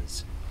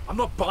answers. I'm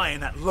not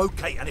buying that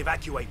locate and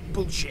evacuate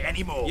bullshit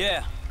anymore.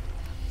 Yeah.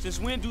 Since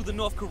when do the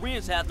North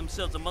Koreans have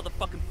themselves a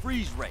motherfucking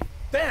freeze ray?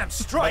 Damn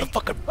straight.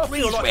 Motherfucking I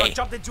feel like freeze I ray.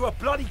 jumped into a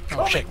bloody Oh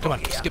comic shit, come on,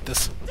 book here. skip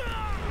this.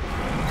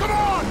 Come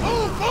on,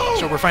 move, move!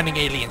 So we're finding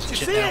aliens and You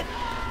shit see now. it?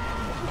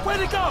 Where'd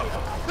it go?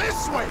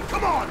 This way,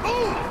 come on,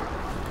 move!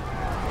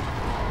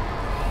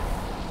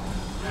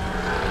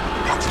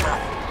 Watch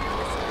back.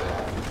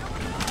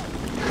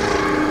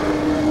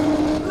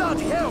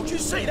 Bloody hell, did you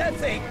see that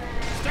thing?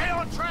 Stay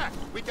on track!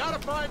 We gotta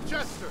find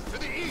Jester, to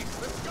the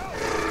east, let's go!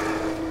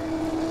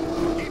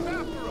 Keep after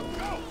him,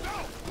 go, go!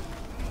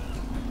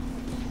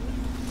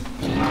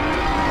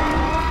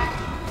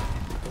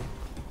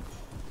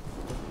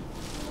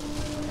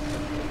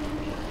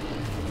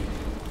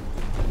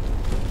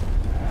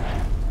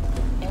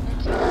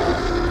 Energy.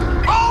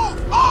 Move!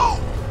 Move!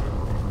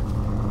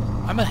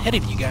 I'm ahead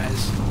of you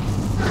guys.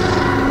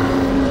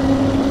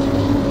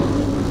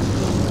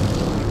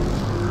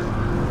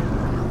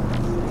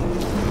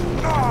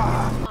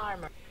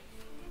 Armor.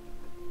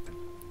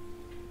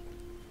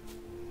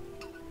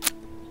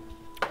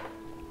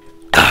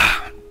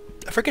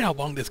 I forget how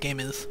long this game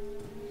is.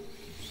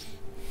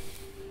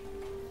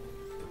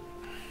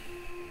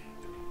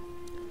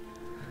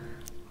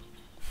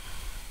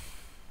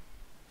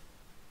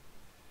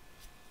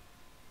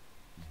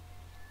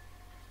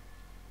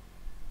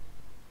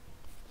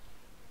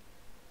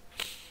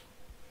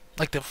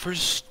 Like the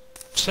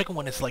second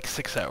one is like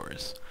 6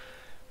 hours.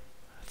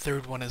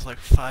 Third one is like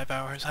 5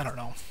 hours. I don't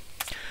know.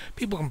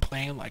 People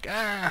complain like,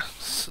 Dead.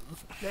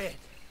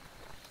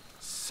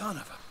 Son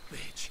of a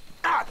bitch.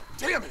 Ah,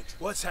 damn it!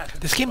 What's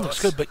happened? this game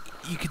looks boss? good, but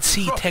you can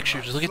see Dropping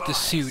textures. my Look at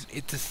this flies.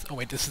 suit. Oh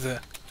wait, this is a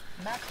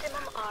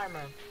Maximum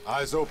armor.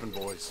 Eyes open,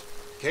 boys.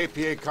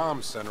 KPA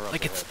Comms Center up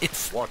like ahead.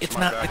 it's Watch it's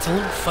my not back. it's a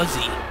little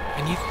fuzzy.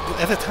 And you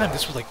at the time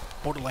this was like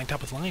borderline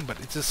top of the line, but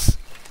it's just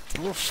a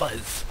little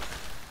fuzz.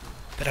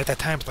 That at that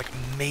time was like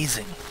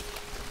amazing.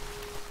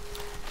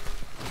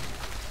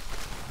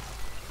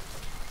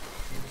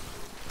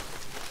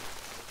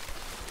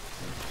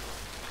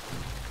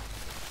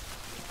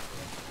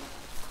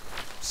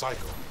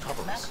 Psycho,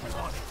 cover us.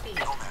 Maximum speed.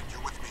 Nomad, you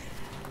with me?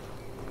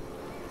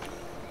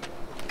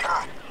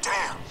 God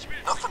damn!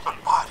 Nothing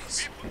but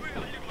bodies.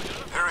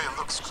 Area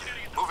looks clear.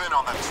 Move in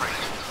on that train.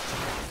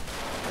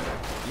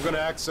 You're gonna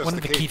access One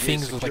the of the key KPA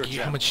things is secure like how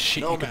channel. much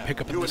shit you can Nomad,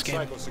 pick up in you this and game.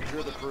 Psycho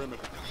secure the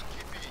perimeter.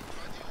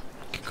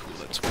 Okay, cool,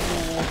 that's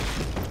cool.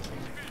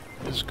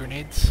 There's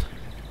grenades.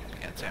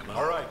 Yeah, it's ammo.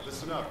 All right,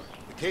 listen up.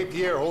 The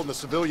KPA are holding a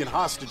civilian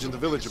hostage in the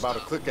village about a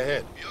click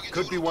ahead.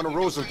 Could be one of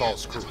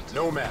Rosenthal's crew.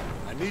 Nomad,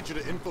 I need you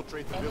to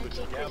infiltrate the village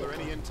and gather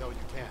any intel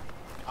you can.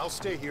 I'll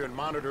stay here and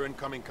monitor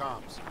incoming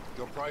comms.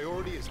 Your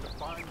priority is to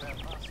find that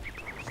hostage.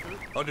 Understood?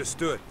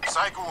 Understood.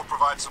 Psycho will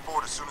provide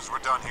support as soon as we're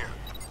done here.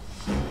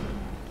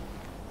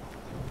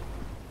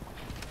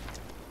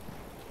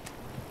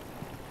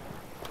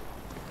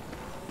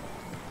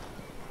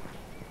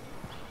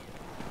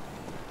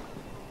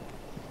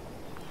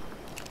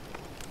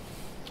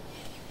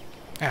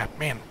 Ah,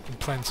 man, I'm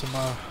playing some,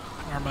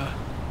 Arma.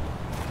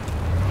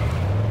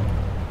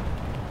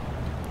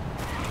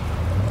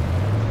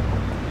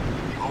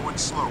 Low and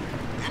slow.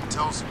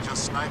 Intel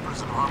suggests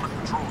snipers and armored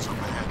patrols up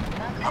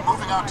ahead. I'm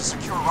moving out to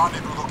secure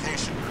rendezvous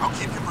location. I'll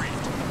keep you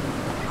briefed.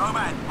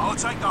 Nomad, I'll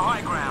take the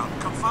high ground.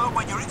 Confirm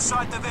when you're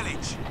inside the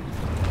village.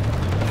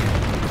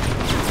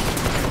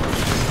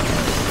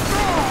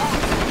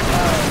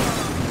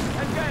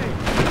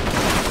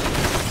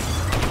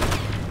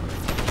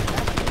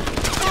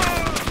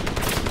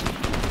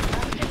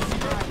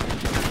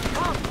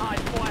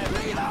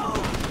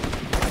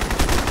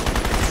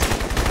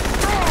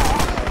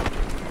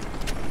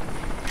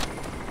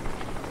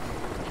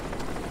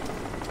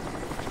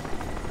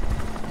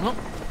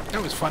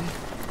 That was fun.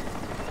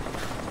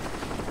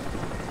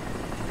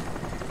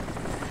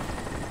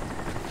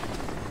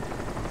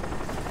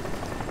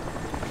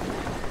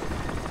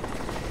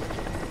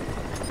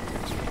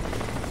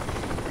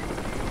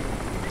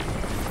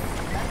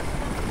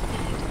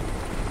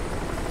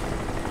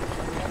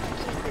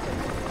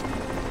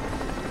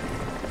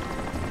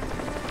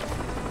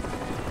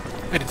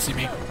 They didn't see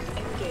me.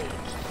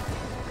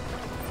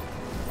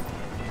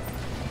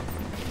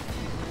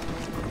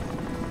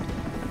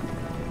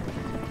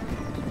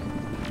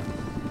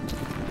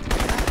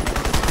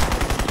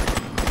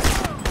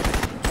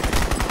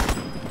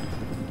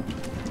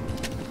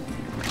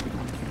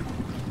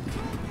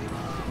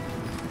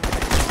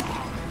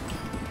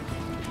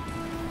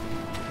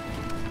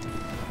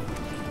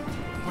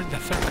 Where'd the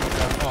third one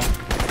go? Oh.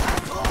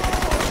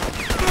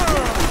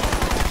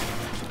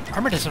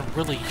 Armor doesn't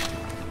really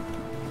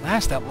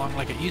last that long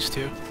like it used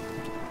to.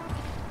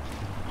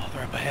 Oh,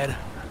 they're up ahead.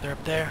 They're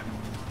up there.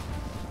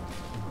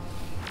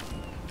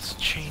 Let's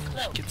change,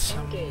 get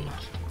some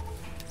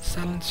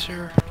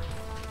silencer.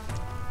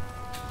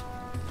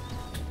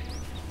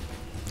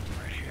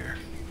 Right here.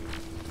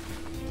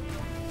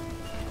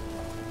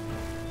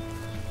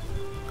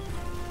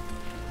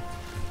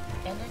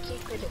 Energy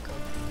critical.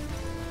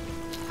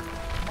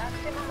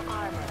 Maximum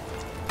armor.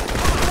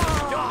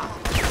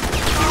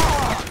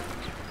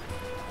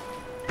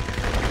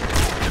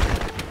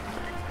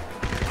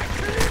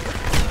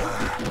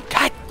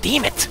 God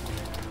damn it!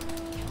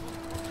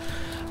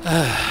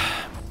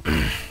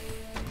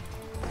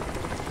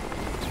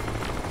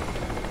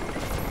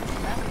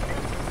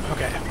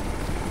 Okay.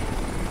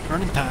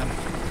 Running time.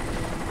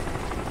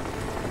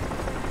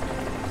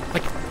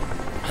 Like,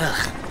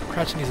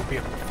 crouch needs to be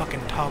a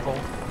fucking toggle.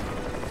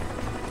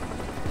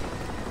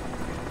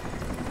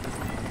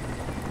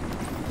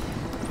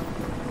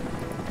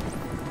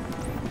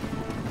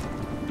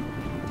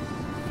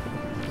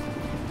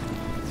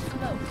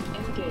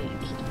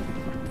 Engaged.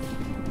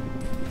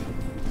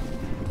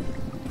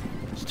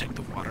 Let's take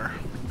the water.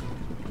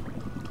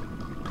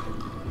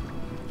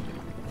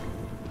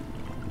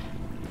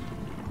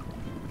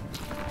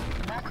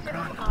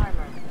 Maximum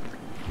armor.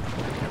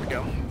 There we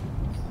go.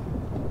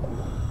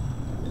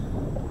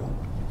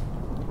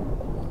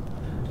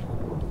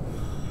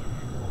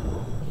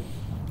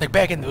 Like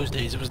back in those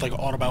days, it was like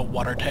all about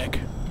water tech.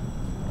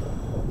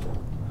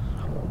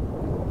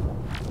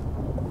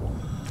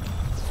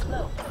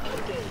 Cloak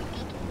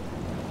engaged.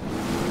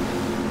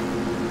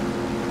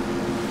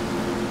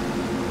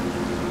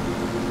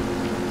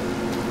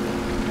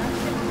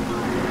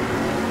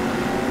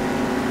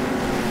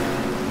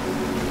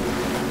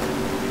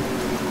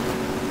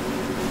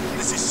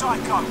 This is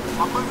Psycho.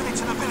 I'm moving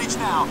into the village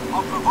now.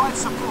 I'll provide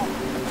support.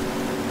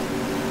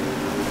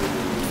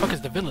 What the fuck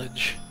is the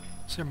village?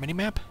 Is there a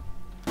mini-map?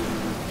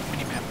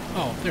 Mini-map.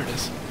 Oh, there it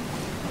is.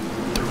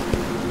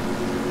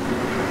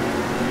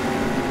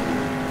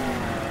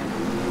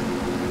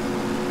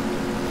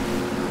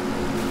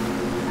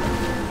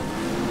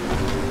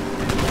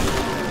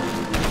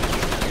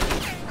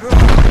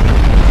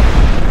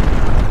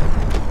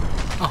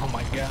 Oh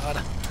my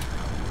god.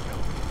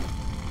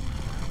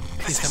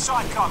 This is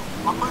Psycho.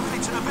 I'm moving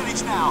into the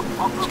village now.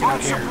 I'll Let's get out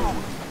provide here. support.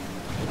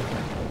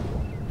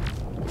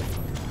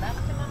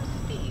 Maximum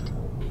speed.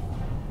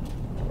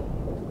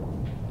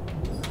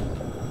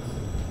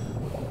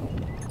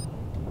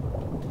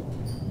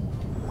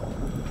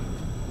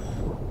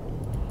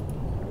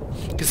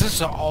 Because this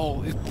is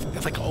all,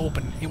 it's like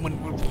open. And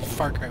when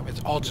Far Cry,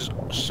 it's all just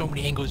so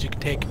many angles you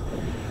can take.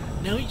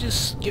 Now you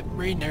just get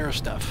very narrow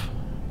stuff.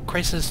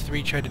 Crysis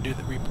 3 tried to do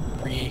the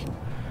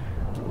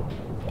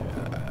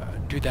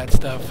do that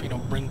stuff, you know,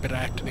 bring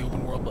back to the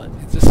open world, but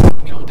it just,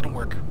 you know, it didn't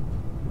work.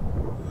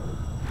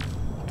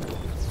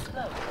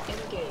 Cloak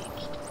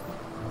engaged.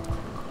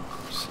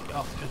 See,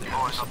 oh, there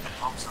Blowing up the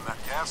pumps in that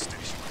gas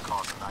station would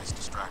cause a nice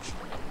distraction.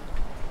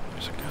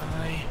 there's a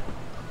guy.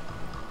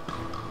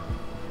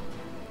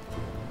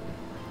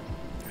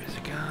 There's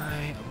a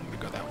guy. I'm gonna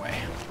go that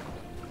way.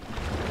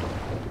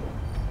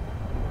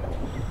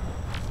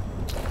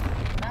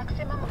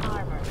 Maximum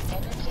armor.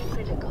 Energy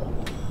critical.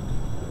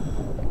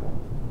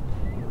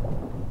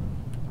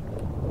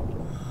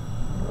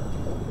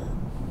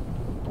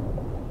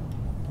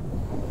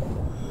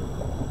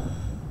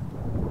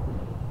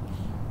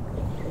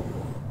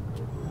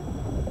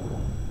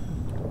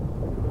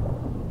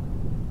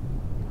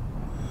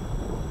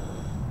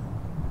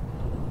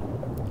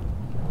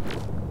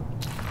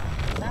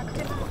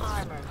 Maximum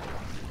armor.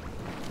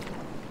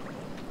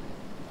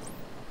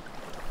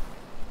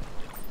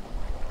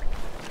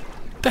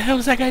 What the hell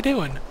is that guy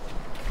doing?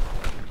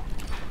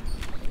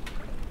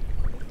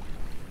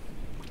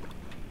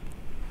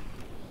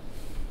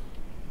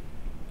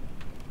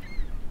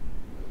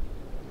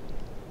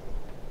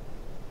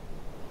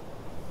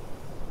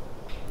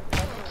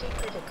 Energy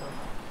critical.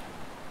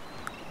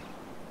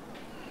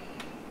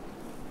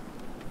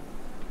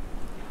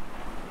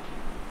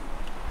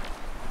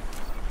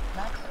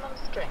 Maximum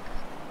strength.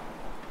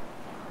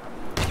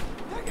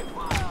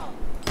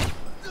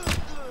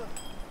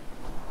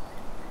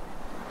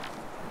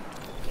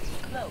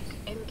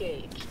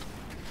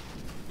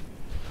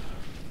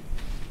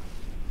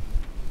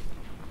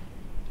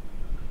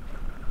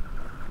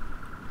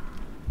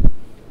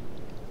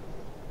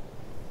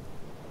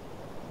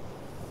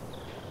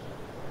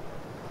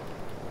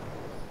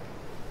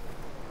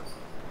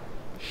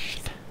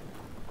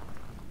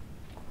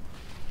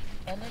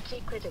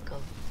 Energy critical.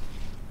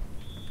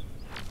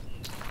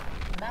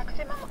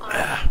 Maximum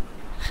armor.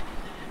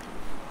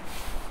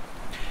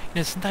 You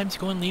know, sometimes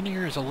going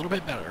linear is a little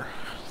bit better.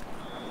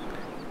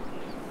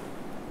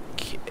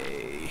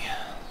 Okay.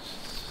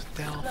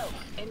 Stealth. Cloak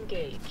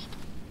engaged.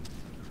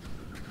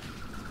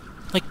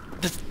 Like,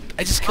 this,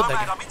 I just killed that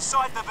Nomad, guy. I'm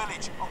inside the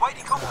village.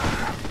 Awaiting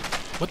confirmation.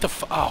 What the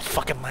oh,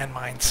 fucking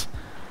landmines.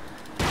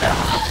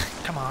 Ugh,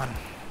 come on.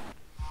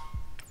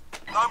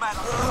 Nomad,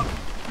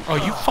 Are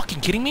you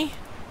fucking kidding me?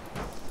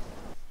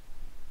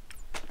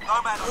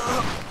 Nomad.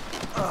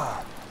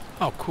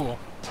 Oh, cool.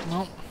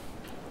 Well,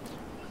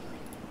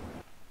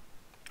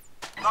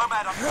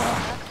 Nomad,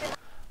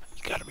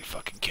 you gotta be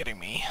fucking kidding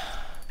me.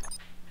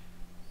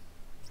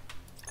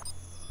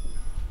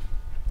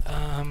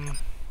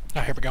 Oh,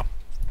 here we go.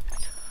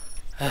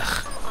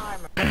 Ugh.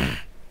 Armor.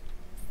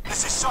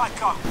 This is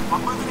Psycho.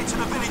 I'm moving into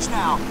the village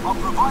now. I'll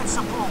provide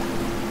support.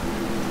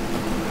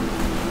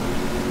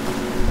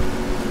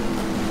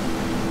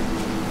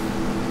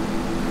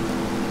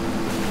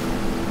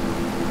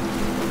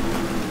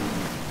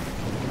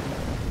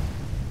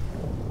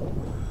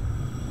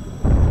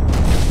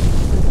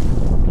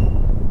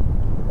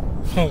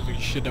 Holy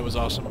shit, that was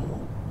awesome.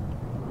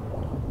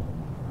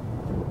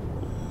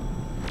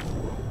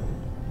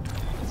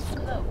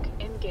 Cloak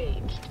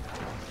engaged.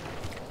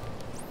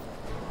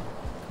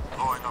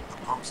 Blowing up the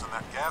pumps in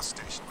that gas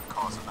station would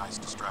cause a nice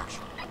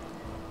distraction.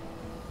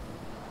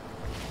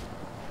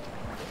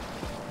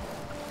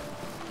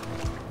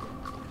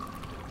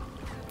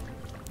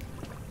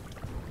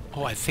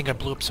 Oh, I think I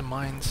blew up some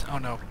mines. Oh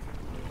no.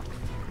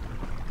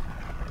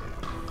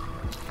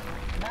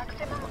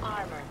 Maximum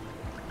armor.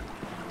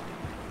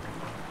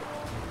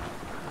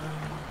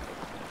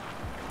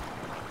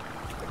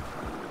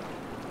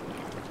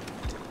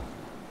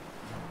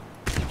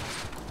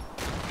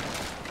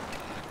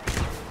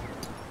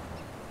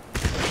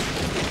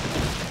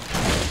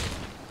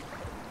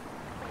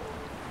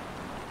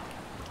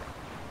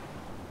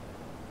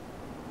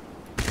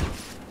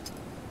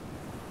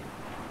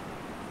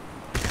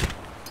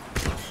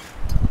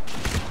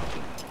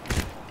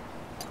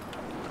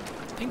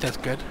 I think that's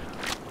good.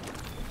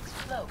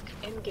 Cloak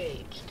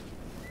engaged.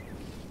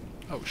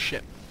 Oh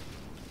shit.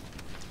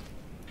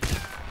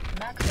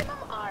 Maximum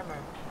armor.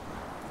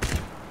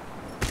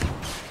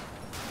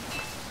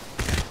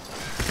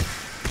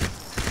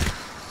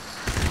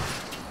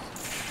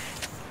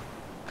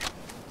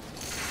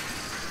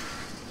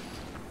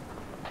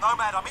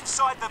 Nomad, I'm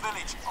inside the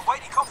village.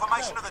 Awaiting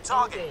confirmation of the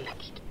target.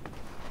 Engaged.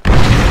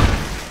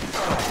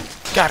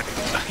 Gotta be.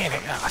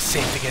 I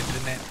saved again,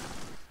 didn't it?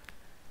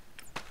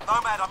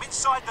 Nomad, I'm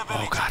inside the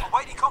village. God.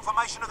 Awaiting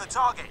confirmation of the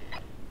target.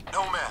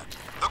 Nomad,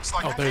 looks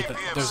like Oh, the there's KP the-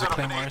 have there's the set up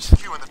an claymores.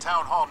 HQ in the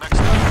town hall next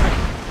to the...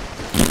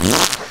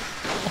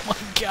 Oh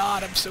my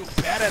god, I'm so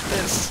bad at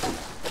this.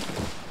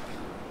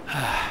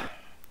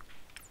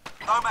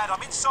 Nomad,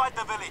 I'm inside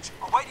the village.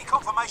 Awaiting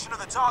confirmation of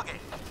the target.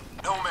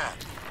 Nomad,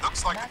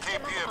 looks like the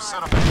KP have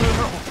set up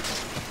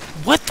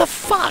What the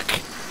fuck?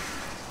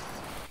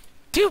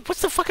 Dude,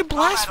 what's the fucking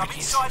Nomad, I'm blasphemy?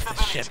 inside the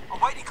This village. shit.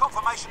 Awaiting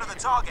confirmation of the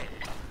target.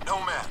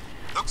 Nomad,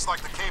 looks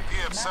like the KP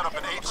have set up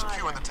an HQ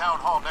in the town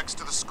hall next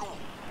to the school.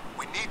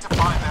 We need to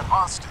find that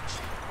hostage.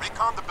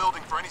 Recon the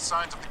building for any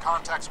signs of the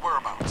contact's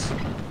whereabouts.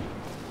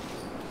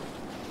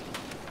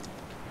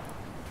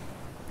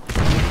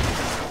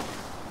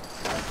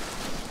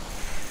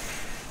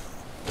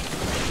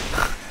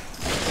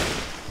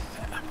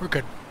 We're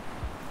good.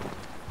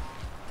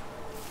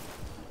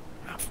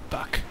 Oh,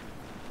 fuck.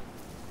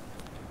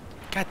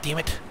 God damn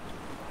it.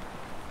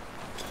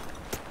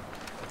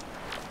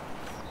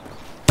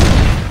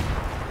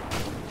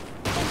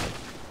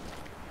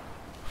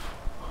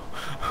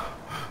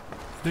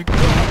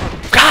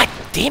 God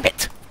damn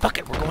it! Fuck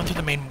it, we're going through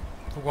the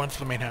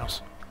main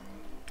house.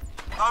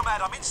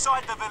 Nomad, I'm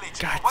inside the village.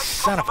 God, Awaiting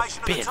son of a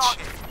confirmation of the bitch.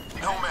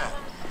 target. Nomad,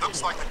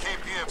 looks like the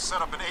KP have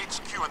set up an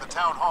HQ in the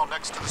town hall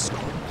next to the school.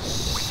 We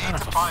Son need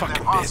of to a find that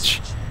fucking hostage.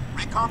 bitch.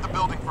 Recon the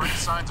building for any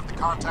signs of the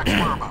contact's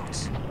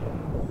whereabouts.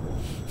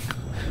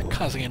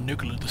 Causing a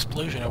nuclear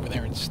explosion over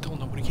there and still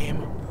nobody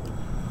came.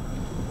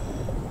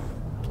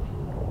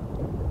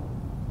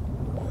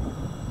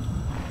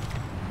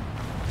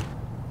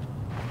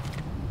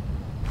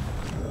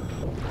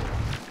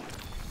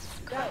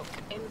 Cloak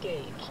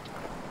engaged.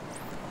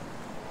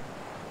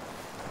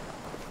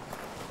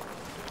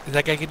 Is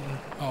that guy getting...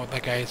 Oh,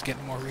 that guy is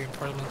getting more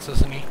reinforcements,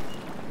 isn't he?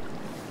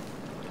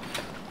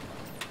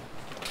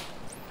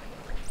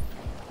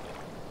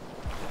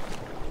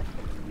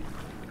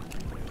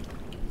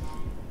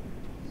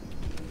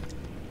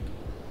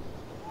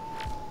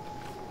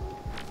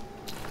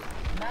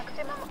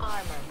 Maximum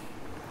armor.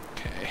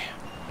 Okay.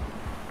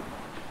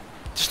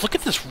 Just look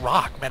at this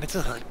rock, man. It's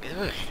just,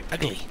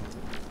 ugly.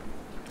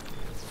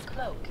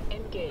 Cloak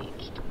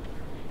engaged.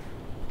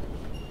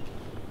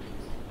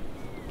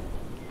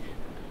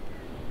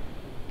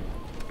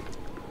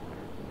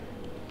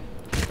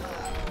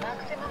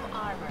 Maximum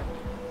armor.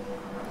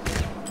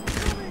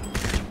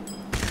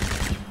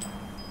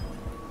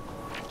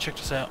 Check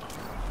this out.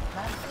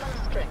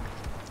 Maximum strength.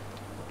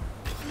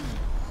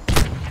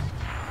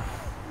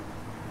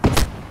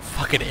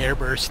 fucking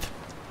airburst.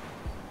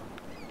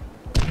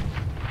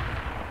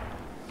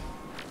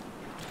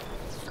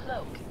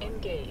 Cloak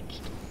engaged.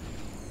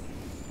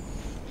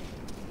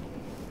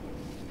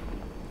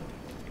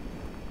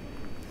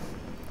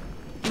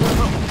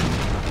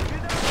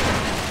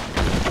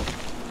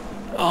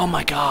 Oh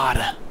my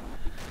god.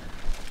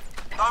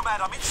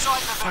 Nomad, I'm inside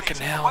the Fucking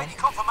village. hell. Waiting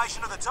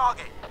confirmation of the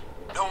target.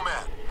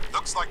 Nomad,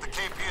 looks like the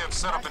KP have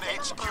set up an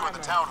HQ in the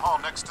town hall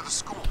next to the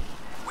school.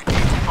 We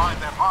need to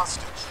find that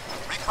hostage.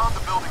 Recon the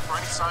building for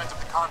any signs of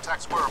the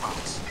contact's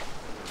whereabouts.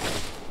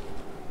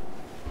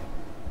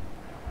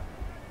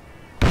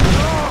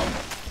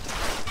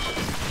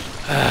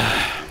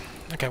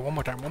 Okay, one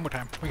more time. We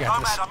got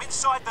Nomad, this. I'm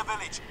inside the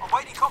village. I'm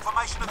waiting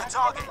confirmation of the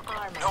target.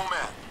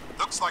 Nomad,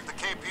 looks like the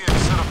KP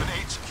have set up an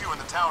HQ in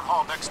the town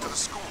hall next to the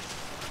school.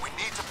 We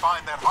need to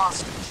find that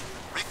hostage.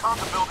 Recon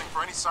the building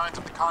for any signs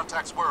of the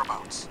contact's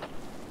whereabouts.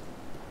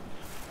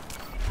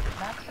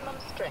 Maximum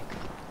strength.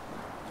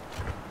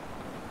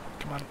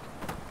 Come on.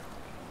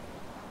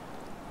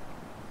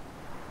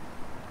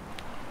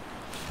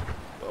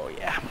 Oh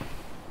yeah.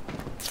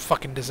 It's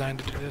fucking designed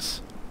to do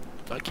this.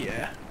 Fuck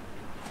yeah.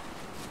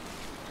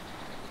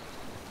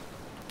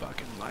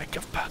 Fucking like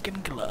a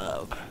fucking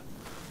glove.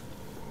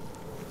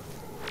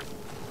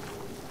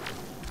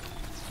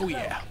 Oh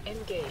yeah.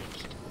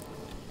 Engaged.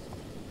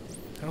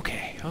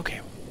 Okay.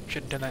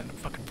 Should have done that in the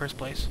fucking first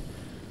place.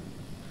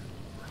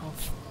 I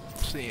don't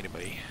see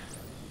anybody.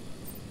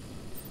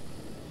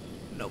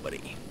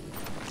 Nobody.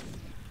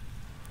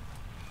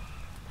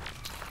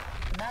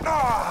 Maximum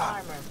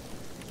armor.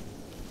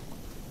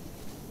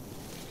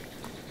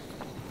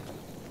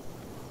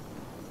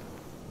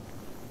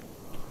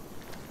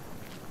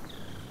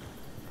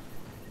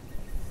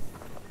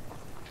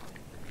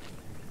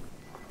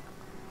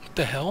 What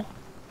the hell?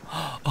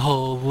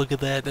 Oh, look at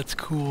that. That's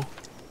cool.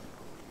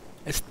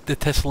 It's the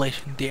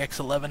Tessellation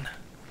DX11.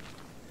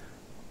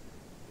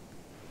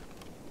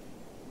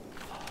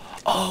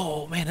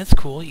 Oh, man, that's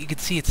cool. You can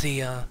see it's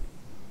the,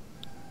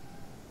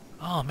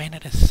 Oh, man,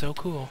 that is so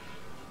cool.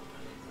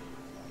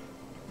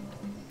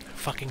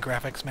 Fucking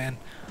graphics, man.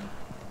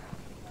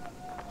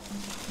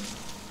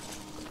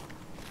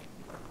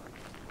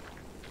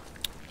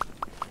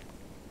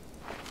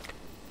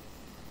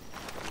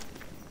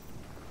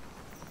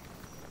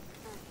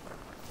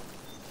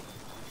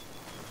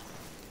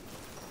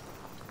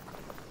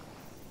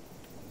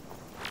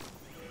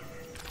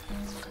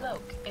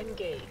 Cloak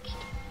engaged.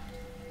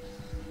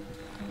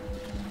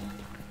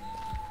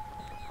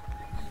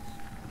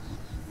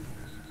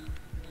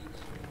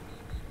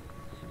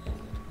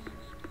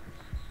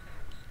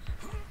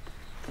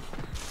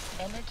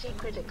 Energy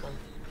critical.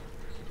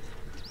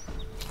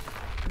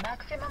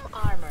 Maximum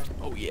armor.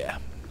 Oh, yeah.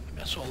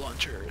 Missile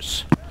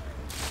launchers.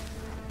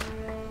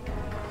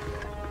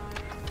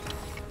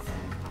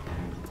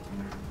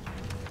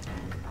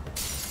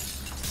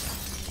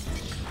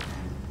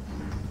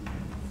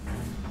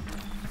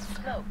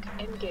 Cloak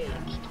engaged.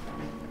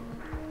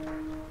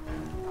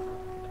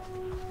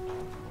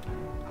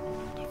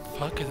 What the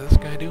fuck is this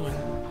guy doing?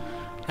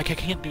 Like, I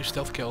can't do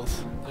stealth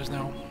kills. There's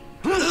no...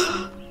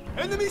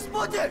 Enemy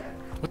spotted!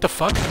 What the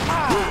fuck?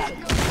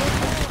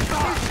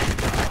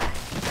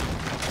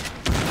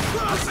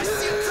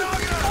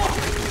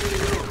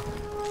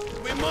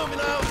 We're moving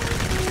out!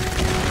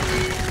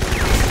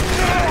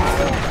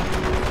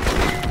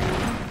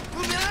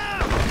 Moving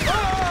out!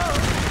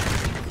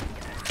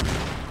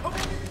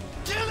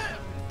 Kill it!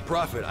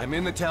 Prophet, I'm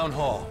in the town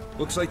hall.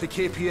 Looks like the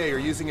KPA are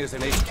using it as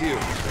an HQ.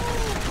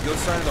 No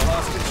sign of the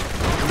hostage.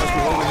 They must be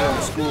holding it in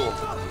the school.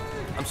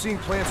 I'm seeing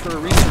plans for a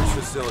research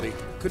facility.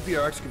 Could be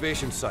our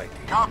excavation site.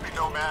 Copy,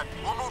 Nomad.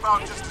 We'll move out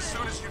just as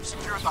soon as you've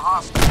secured the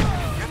hostage.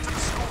 Get to the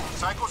school.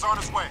 Psycho's on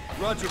his way.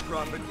 Roger,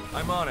 Prophet.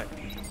 I'm on it.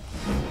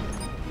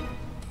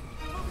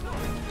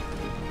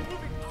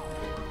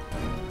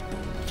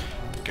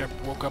 I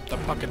woke up the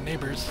fucking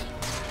neighbors.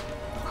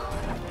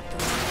 Cloak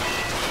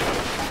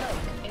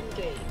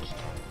engaged.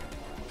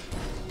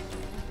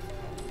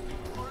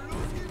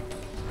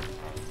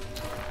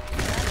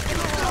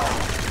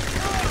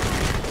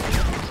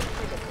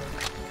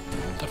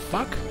 What the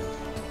fuck?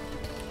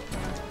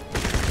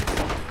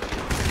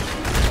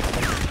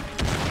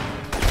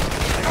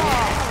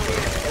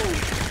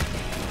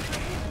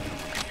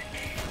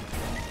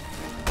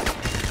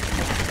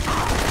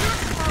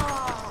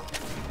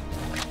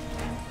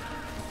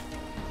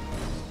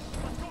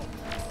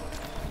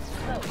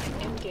 Cloak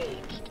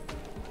engaged.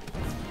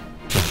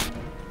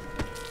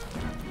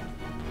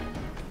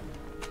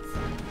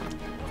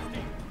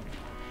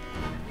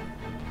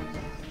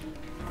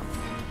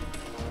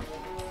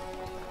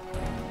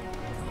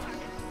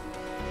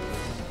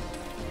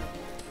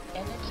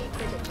 Energy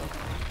critical.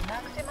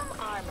 Maximum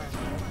armor.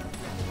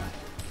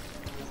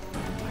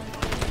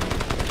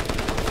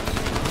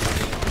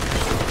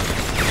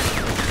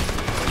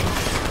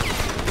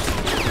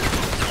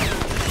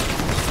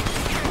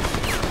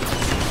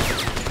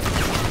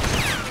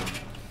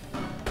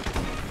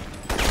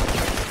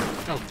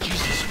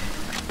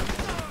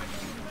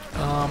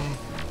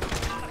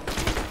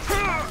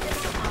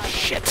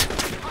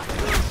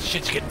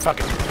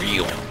 fucking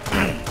real.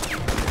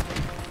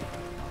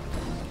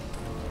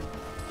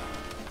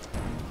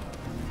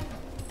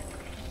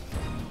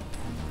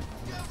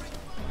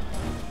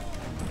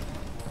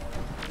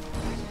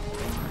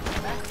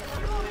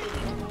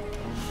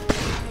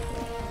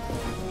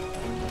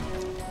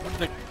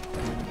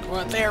 Go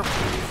out there.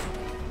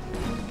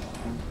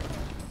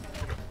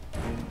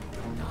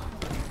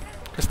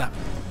 Guess not.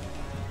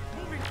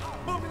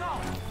 Moving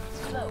on.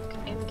 Cloak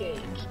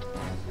engaged.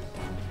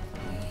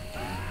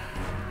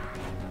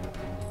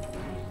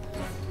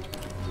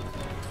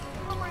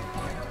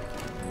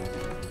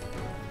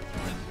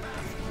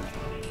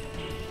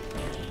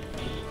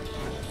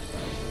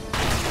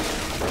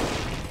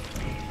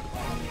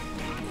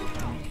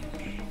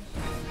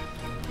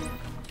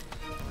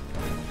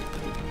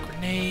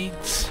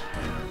 Grenades.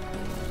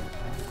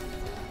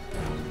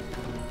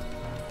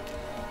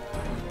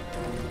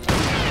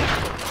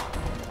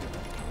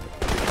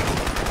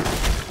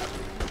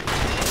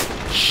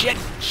 Shit!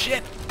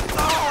 Shit!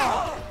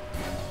 Oh!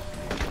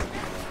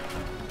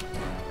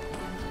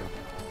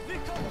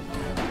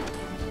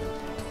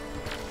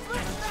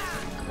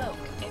 Cloak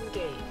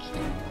engaged.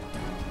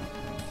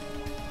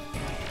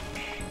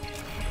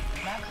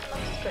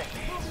 Maximum strength.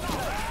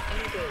 Cloak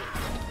engaged.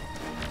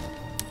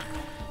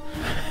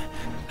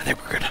 I think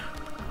we're good.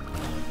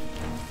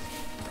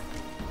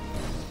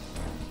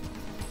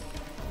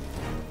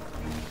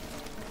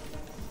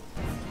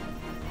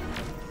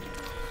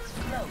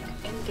 Cloak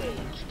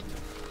engaged.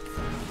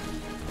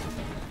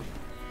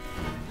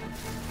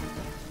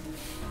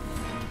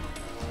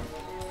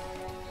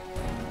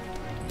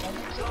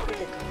 Energy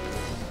critical.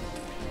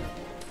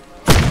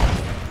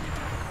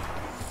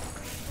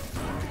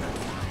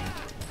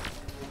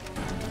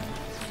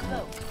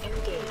 Cloak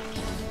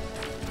engaged.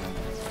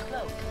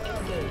 Cloak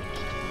engaged.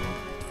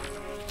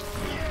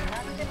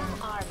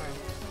 Maximum armor.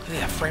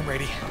 Yeah, frame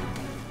ready.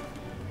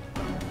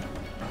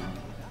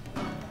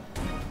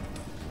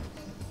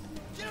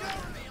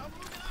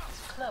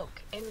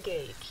 Cloak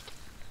engaged.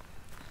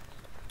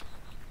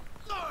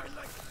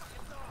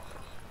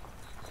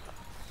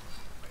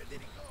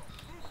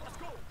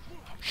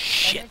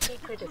 Shit! Energy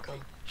critical.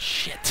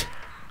 Shit!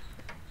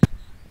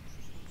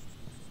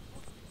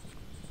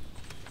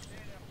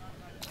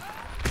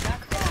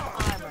 Maximum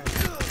armor.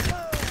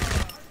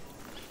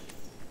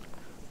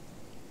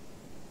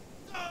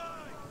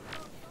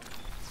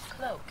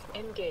 Cloak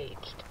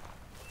engaged.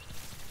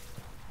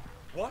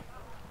 What?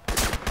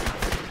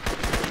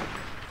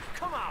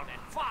 Come on then,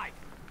 fight!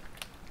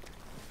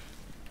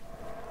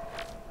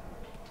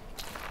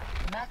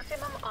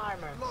 Maximum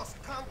armor.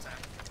 Lost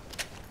contact.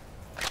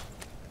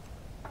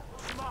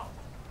 Come on.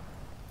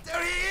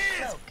 There he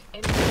is! Cloak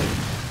engaged.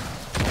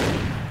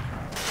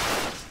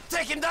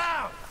 Take him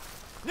down!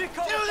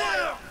 Nico, Kill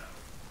fire! him!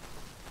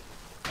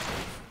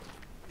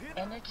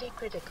 Energy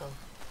critical.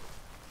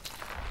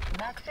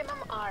 Maximum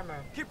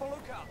armor. Keep a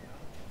lookout.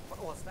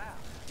 What was that?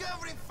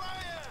 Covering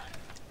fire!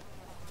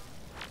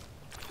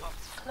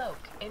 Cloak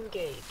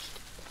engaged.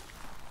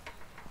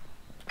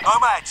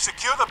 Nomad,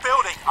 secure the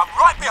building. I'm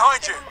right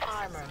behind you. Maximum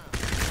armor.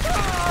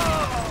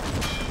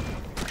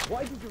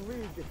 Why did you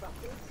read this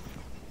after?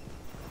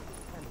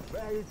 And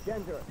very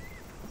dangerous.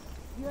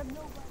 You have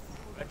no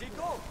right. Let it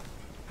go.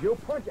 Your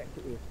project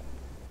is.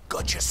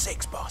 Got your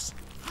six, boss.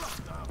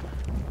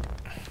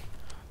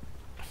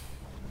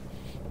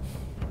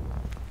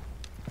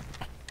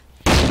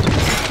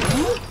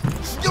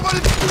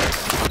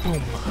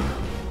 Boom.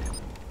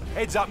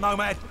 Heads up,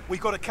 Nomad.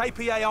 We've got a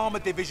KPA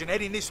armored division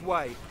heading this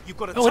way. You've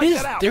got to Oh, it take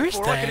is. that out There is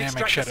before I can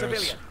dynamic extract the shadows.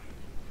 civilian.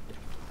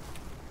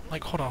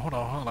 Like, hold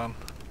on.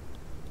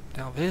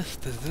 Now this,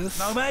 does this?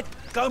 Nomad,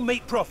 go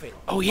meet Prophet.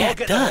 Oh, yeah, I'll it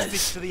get the does.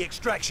 hostage to the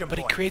extraction But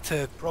it point. creates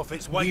a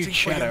Prophet's weird waiting for you,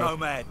 shadow.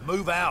 Nomad.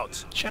 Move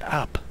out. Shut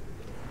up.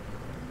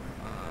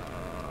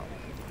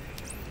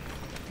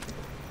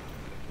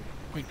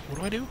 Wait, what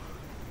do I do?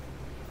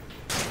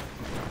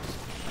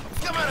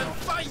 Come on and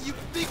fight, you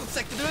legal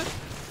sector dude!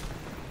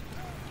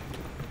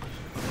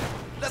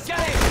 Let's get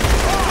him!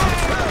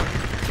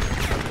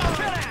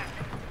 Kill him!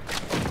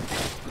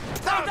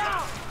 Down,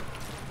 down!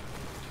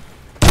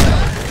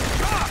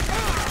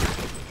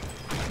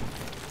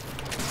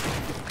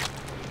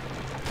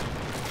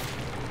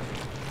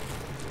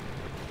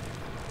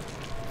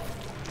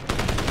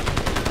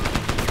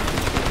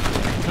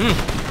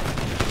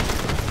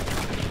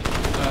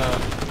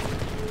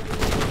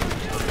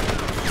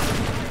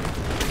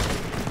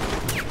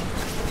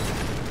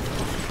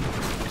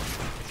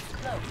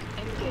 Cloak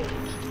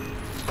engaged.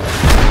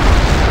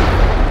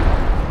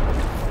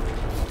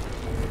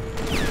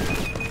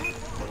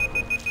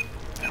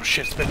 Oh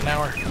shit, it's been an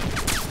hour.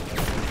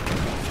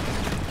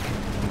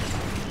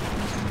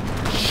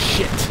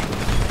 Shit.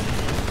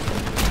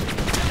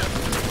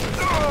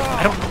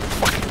 I don't know.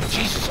 Fucking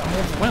Jesus, I'm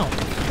overwhelmed.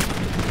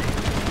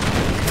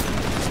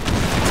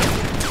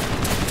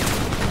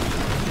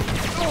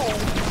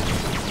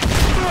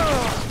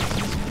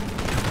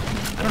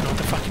 I don't know what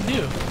to fucking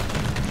do.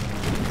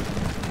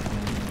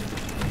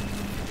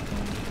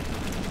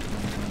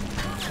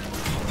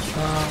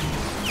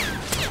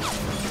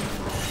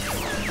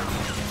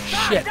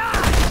 shit.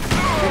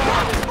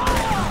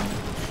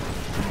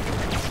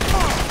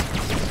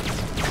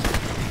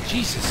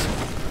 Jesus.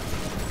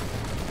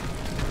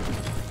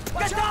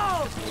 Get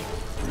down!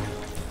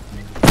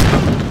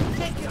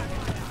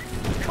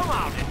 Come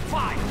on and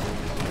fight!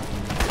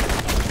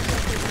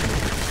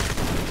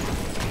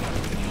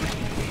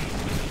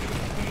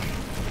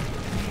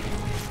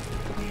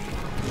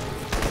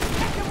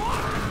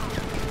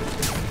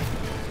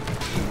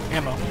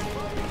 Ammo.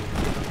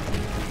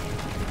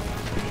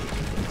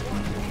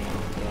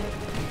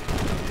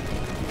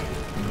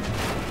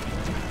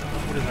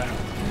 What is that?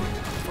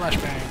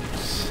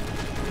 Flashbangs.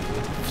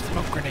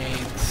 Smoke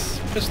grenades.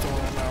 Pistol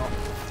ammo.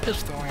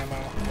 Pistol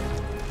ammo.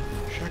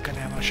 Shotgun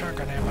ammo.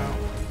 Shotgun ammo.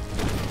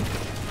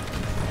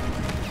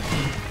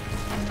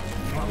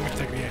 Well, I'm gonna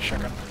take the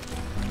shotgun.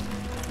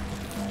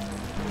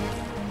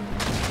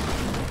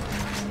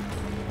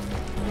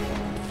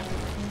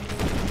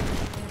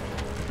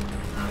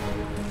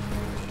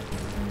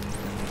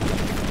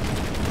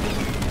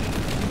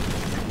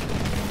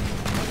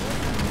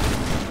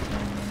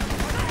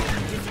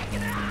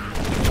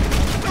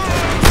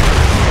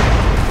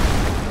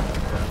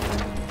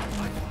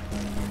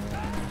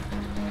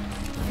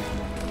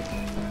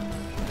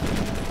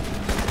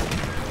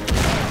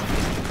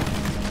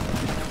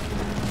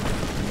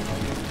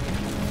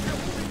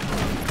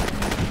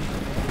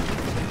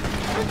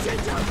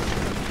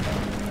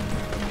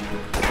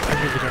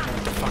 I really don't know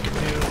what to fucking do.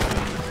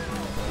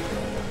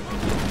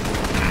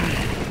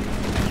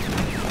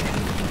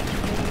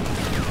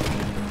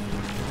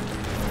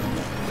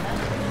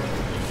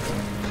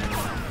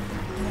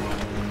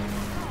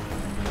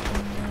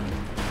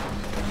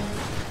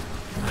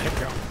 There we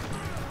go.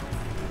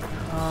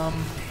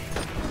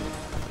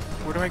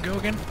 Where do I go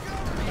again?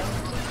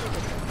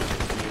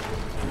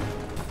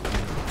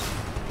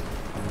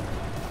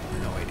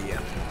 No idea.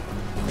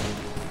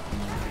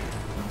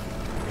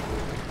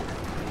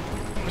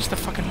 What's the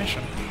fucking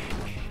mission?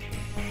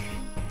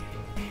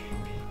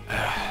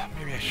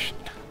 Maybe I should...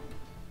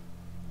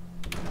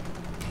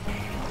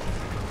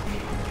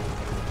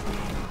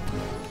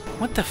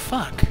 What the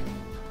fuck?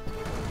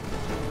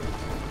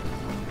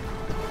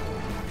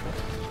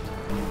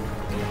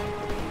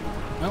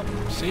 Well,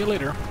 see you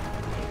later.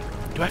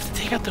 Do I have to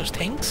take out those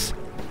tanks?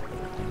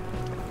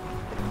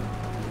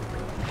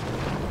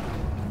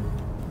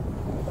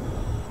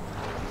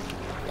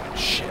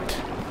 Shit.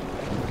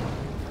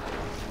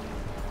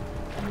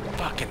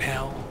 Fucking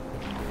hell.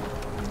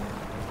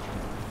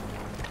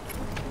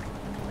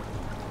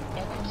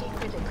 Energy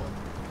critical.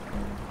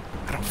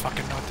 I don't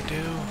fucking know what to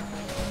do.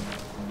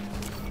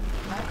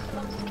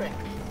 Maximum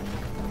strength.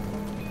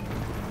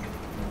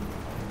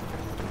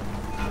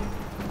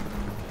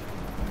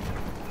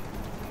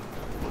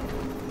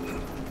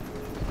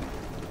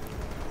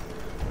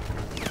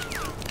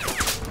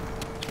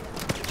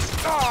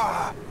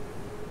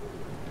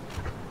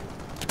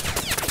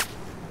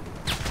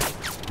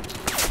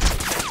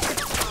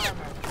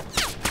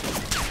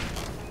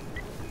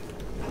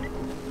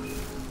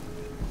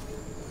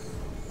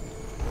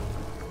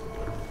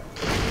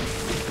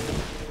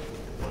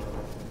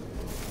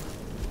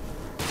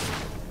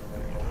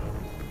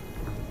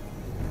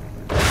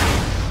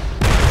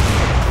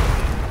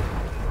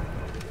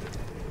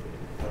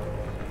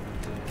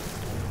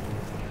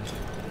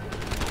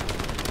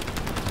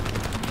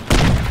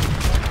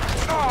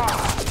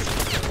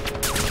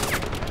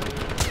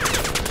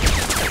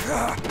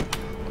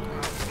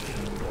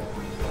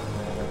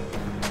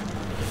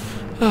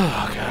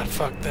 Oh god,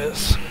 fuck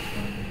this.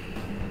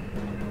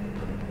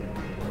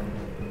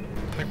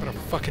 Talk about a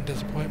fucking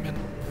disappointment.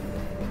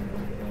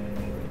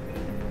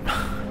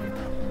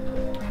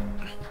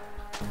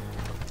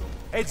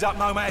 Heads up,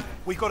 Nomad.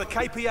 We've got a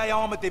KPA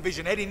armored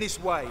division heading this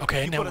way.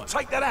 Okay, You've now got to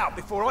take that out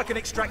before I can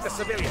extract the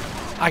civilian.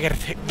 I gotta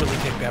really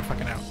take that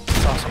fucking out.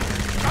 It's awesome.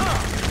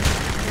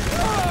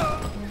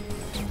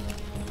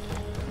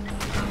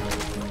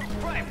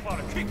 Right for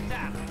a kick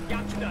that,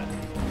 youngster.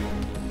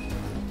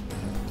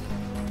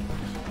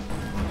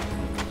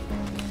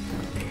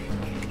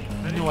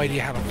 No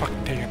idea how to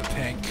fucking take out a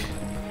tank.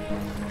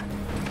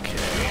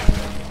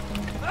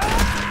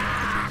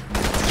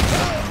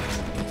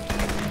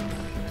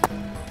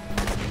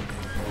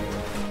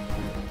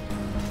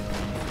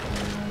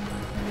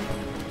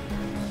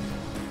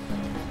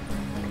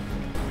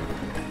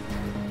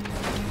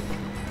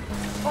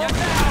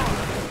 Okay.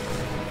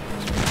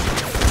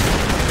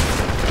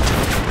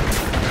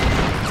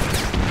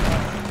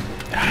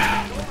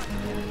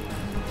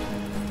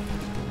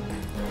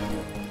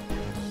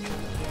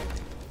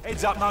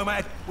 Heads up,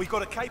 Nomad. We've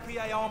got a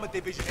KPA armored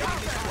division heading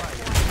this way.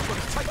 You've got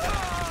to take that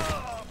out.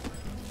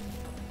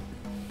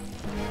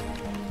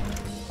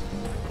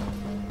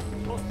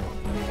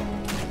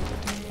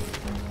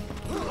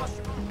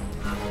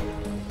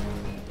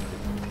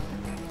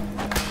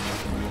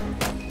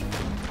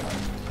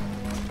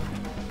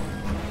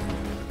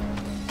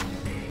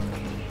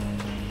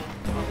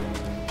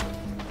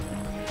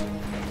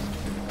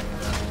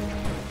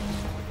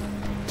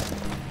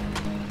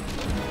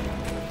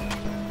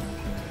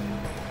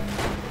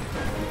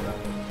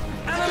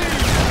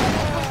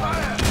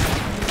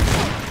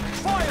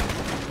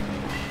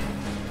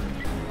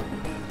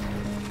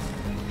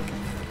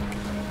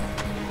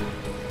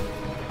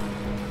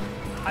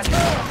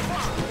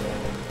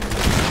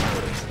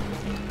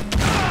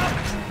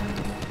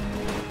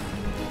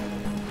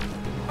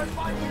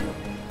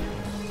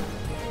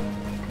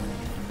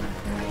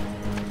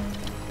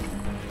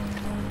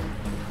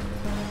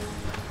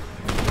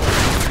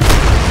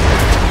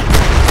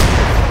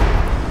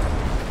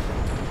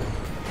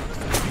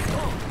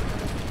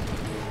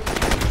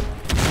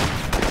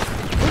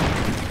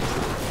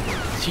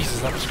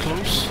 Jesus, that was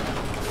close.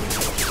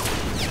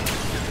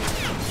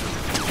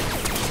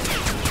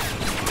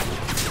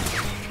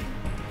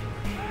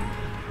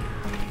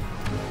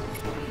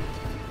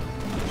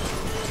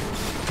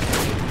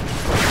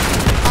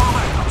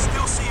 I'm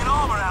still seeing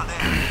armor out there.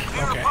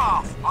 Clear a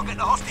path. I'll get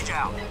the hostage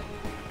out.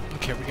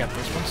 Okay, we got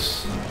those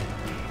ones.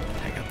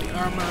 I got the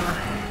armor.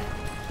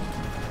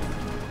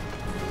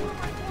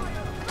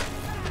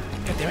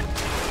 God damn it.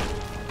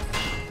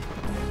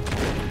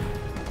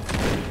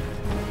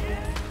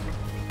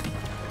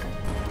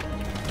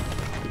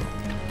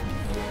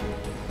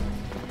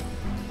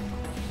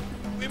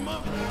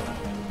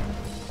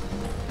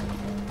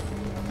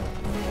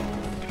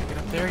 Get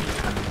up there, yeah.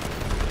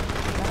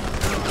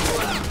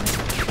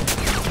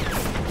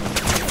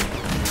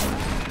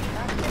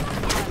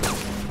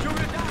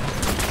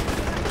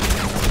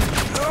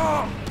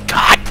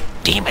 God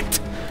damn it!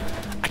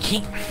 I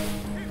can't.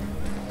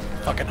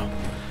 Fucking hell.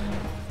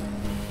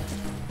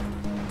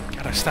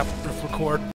 Gotta stop the record.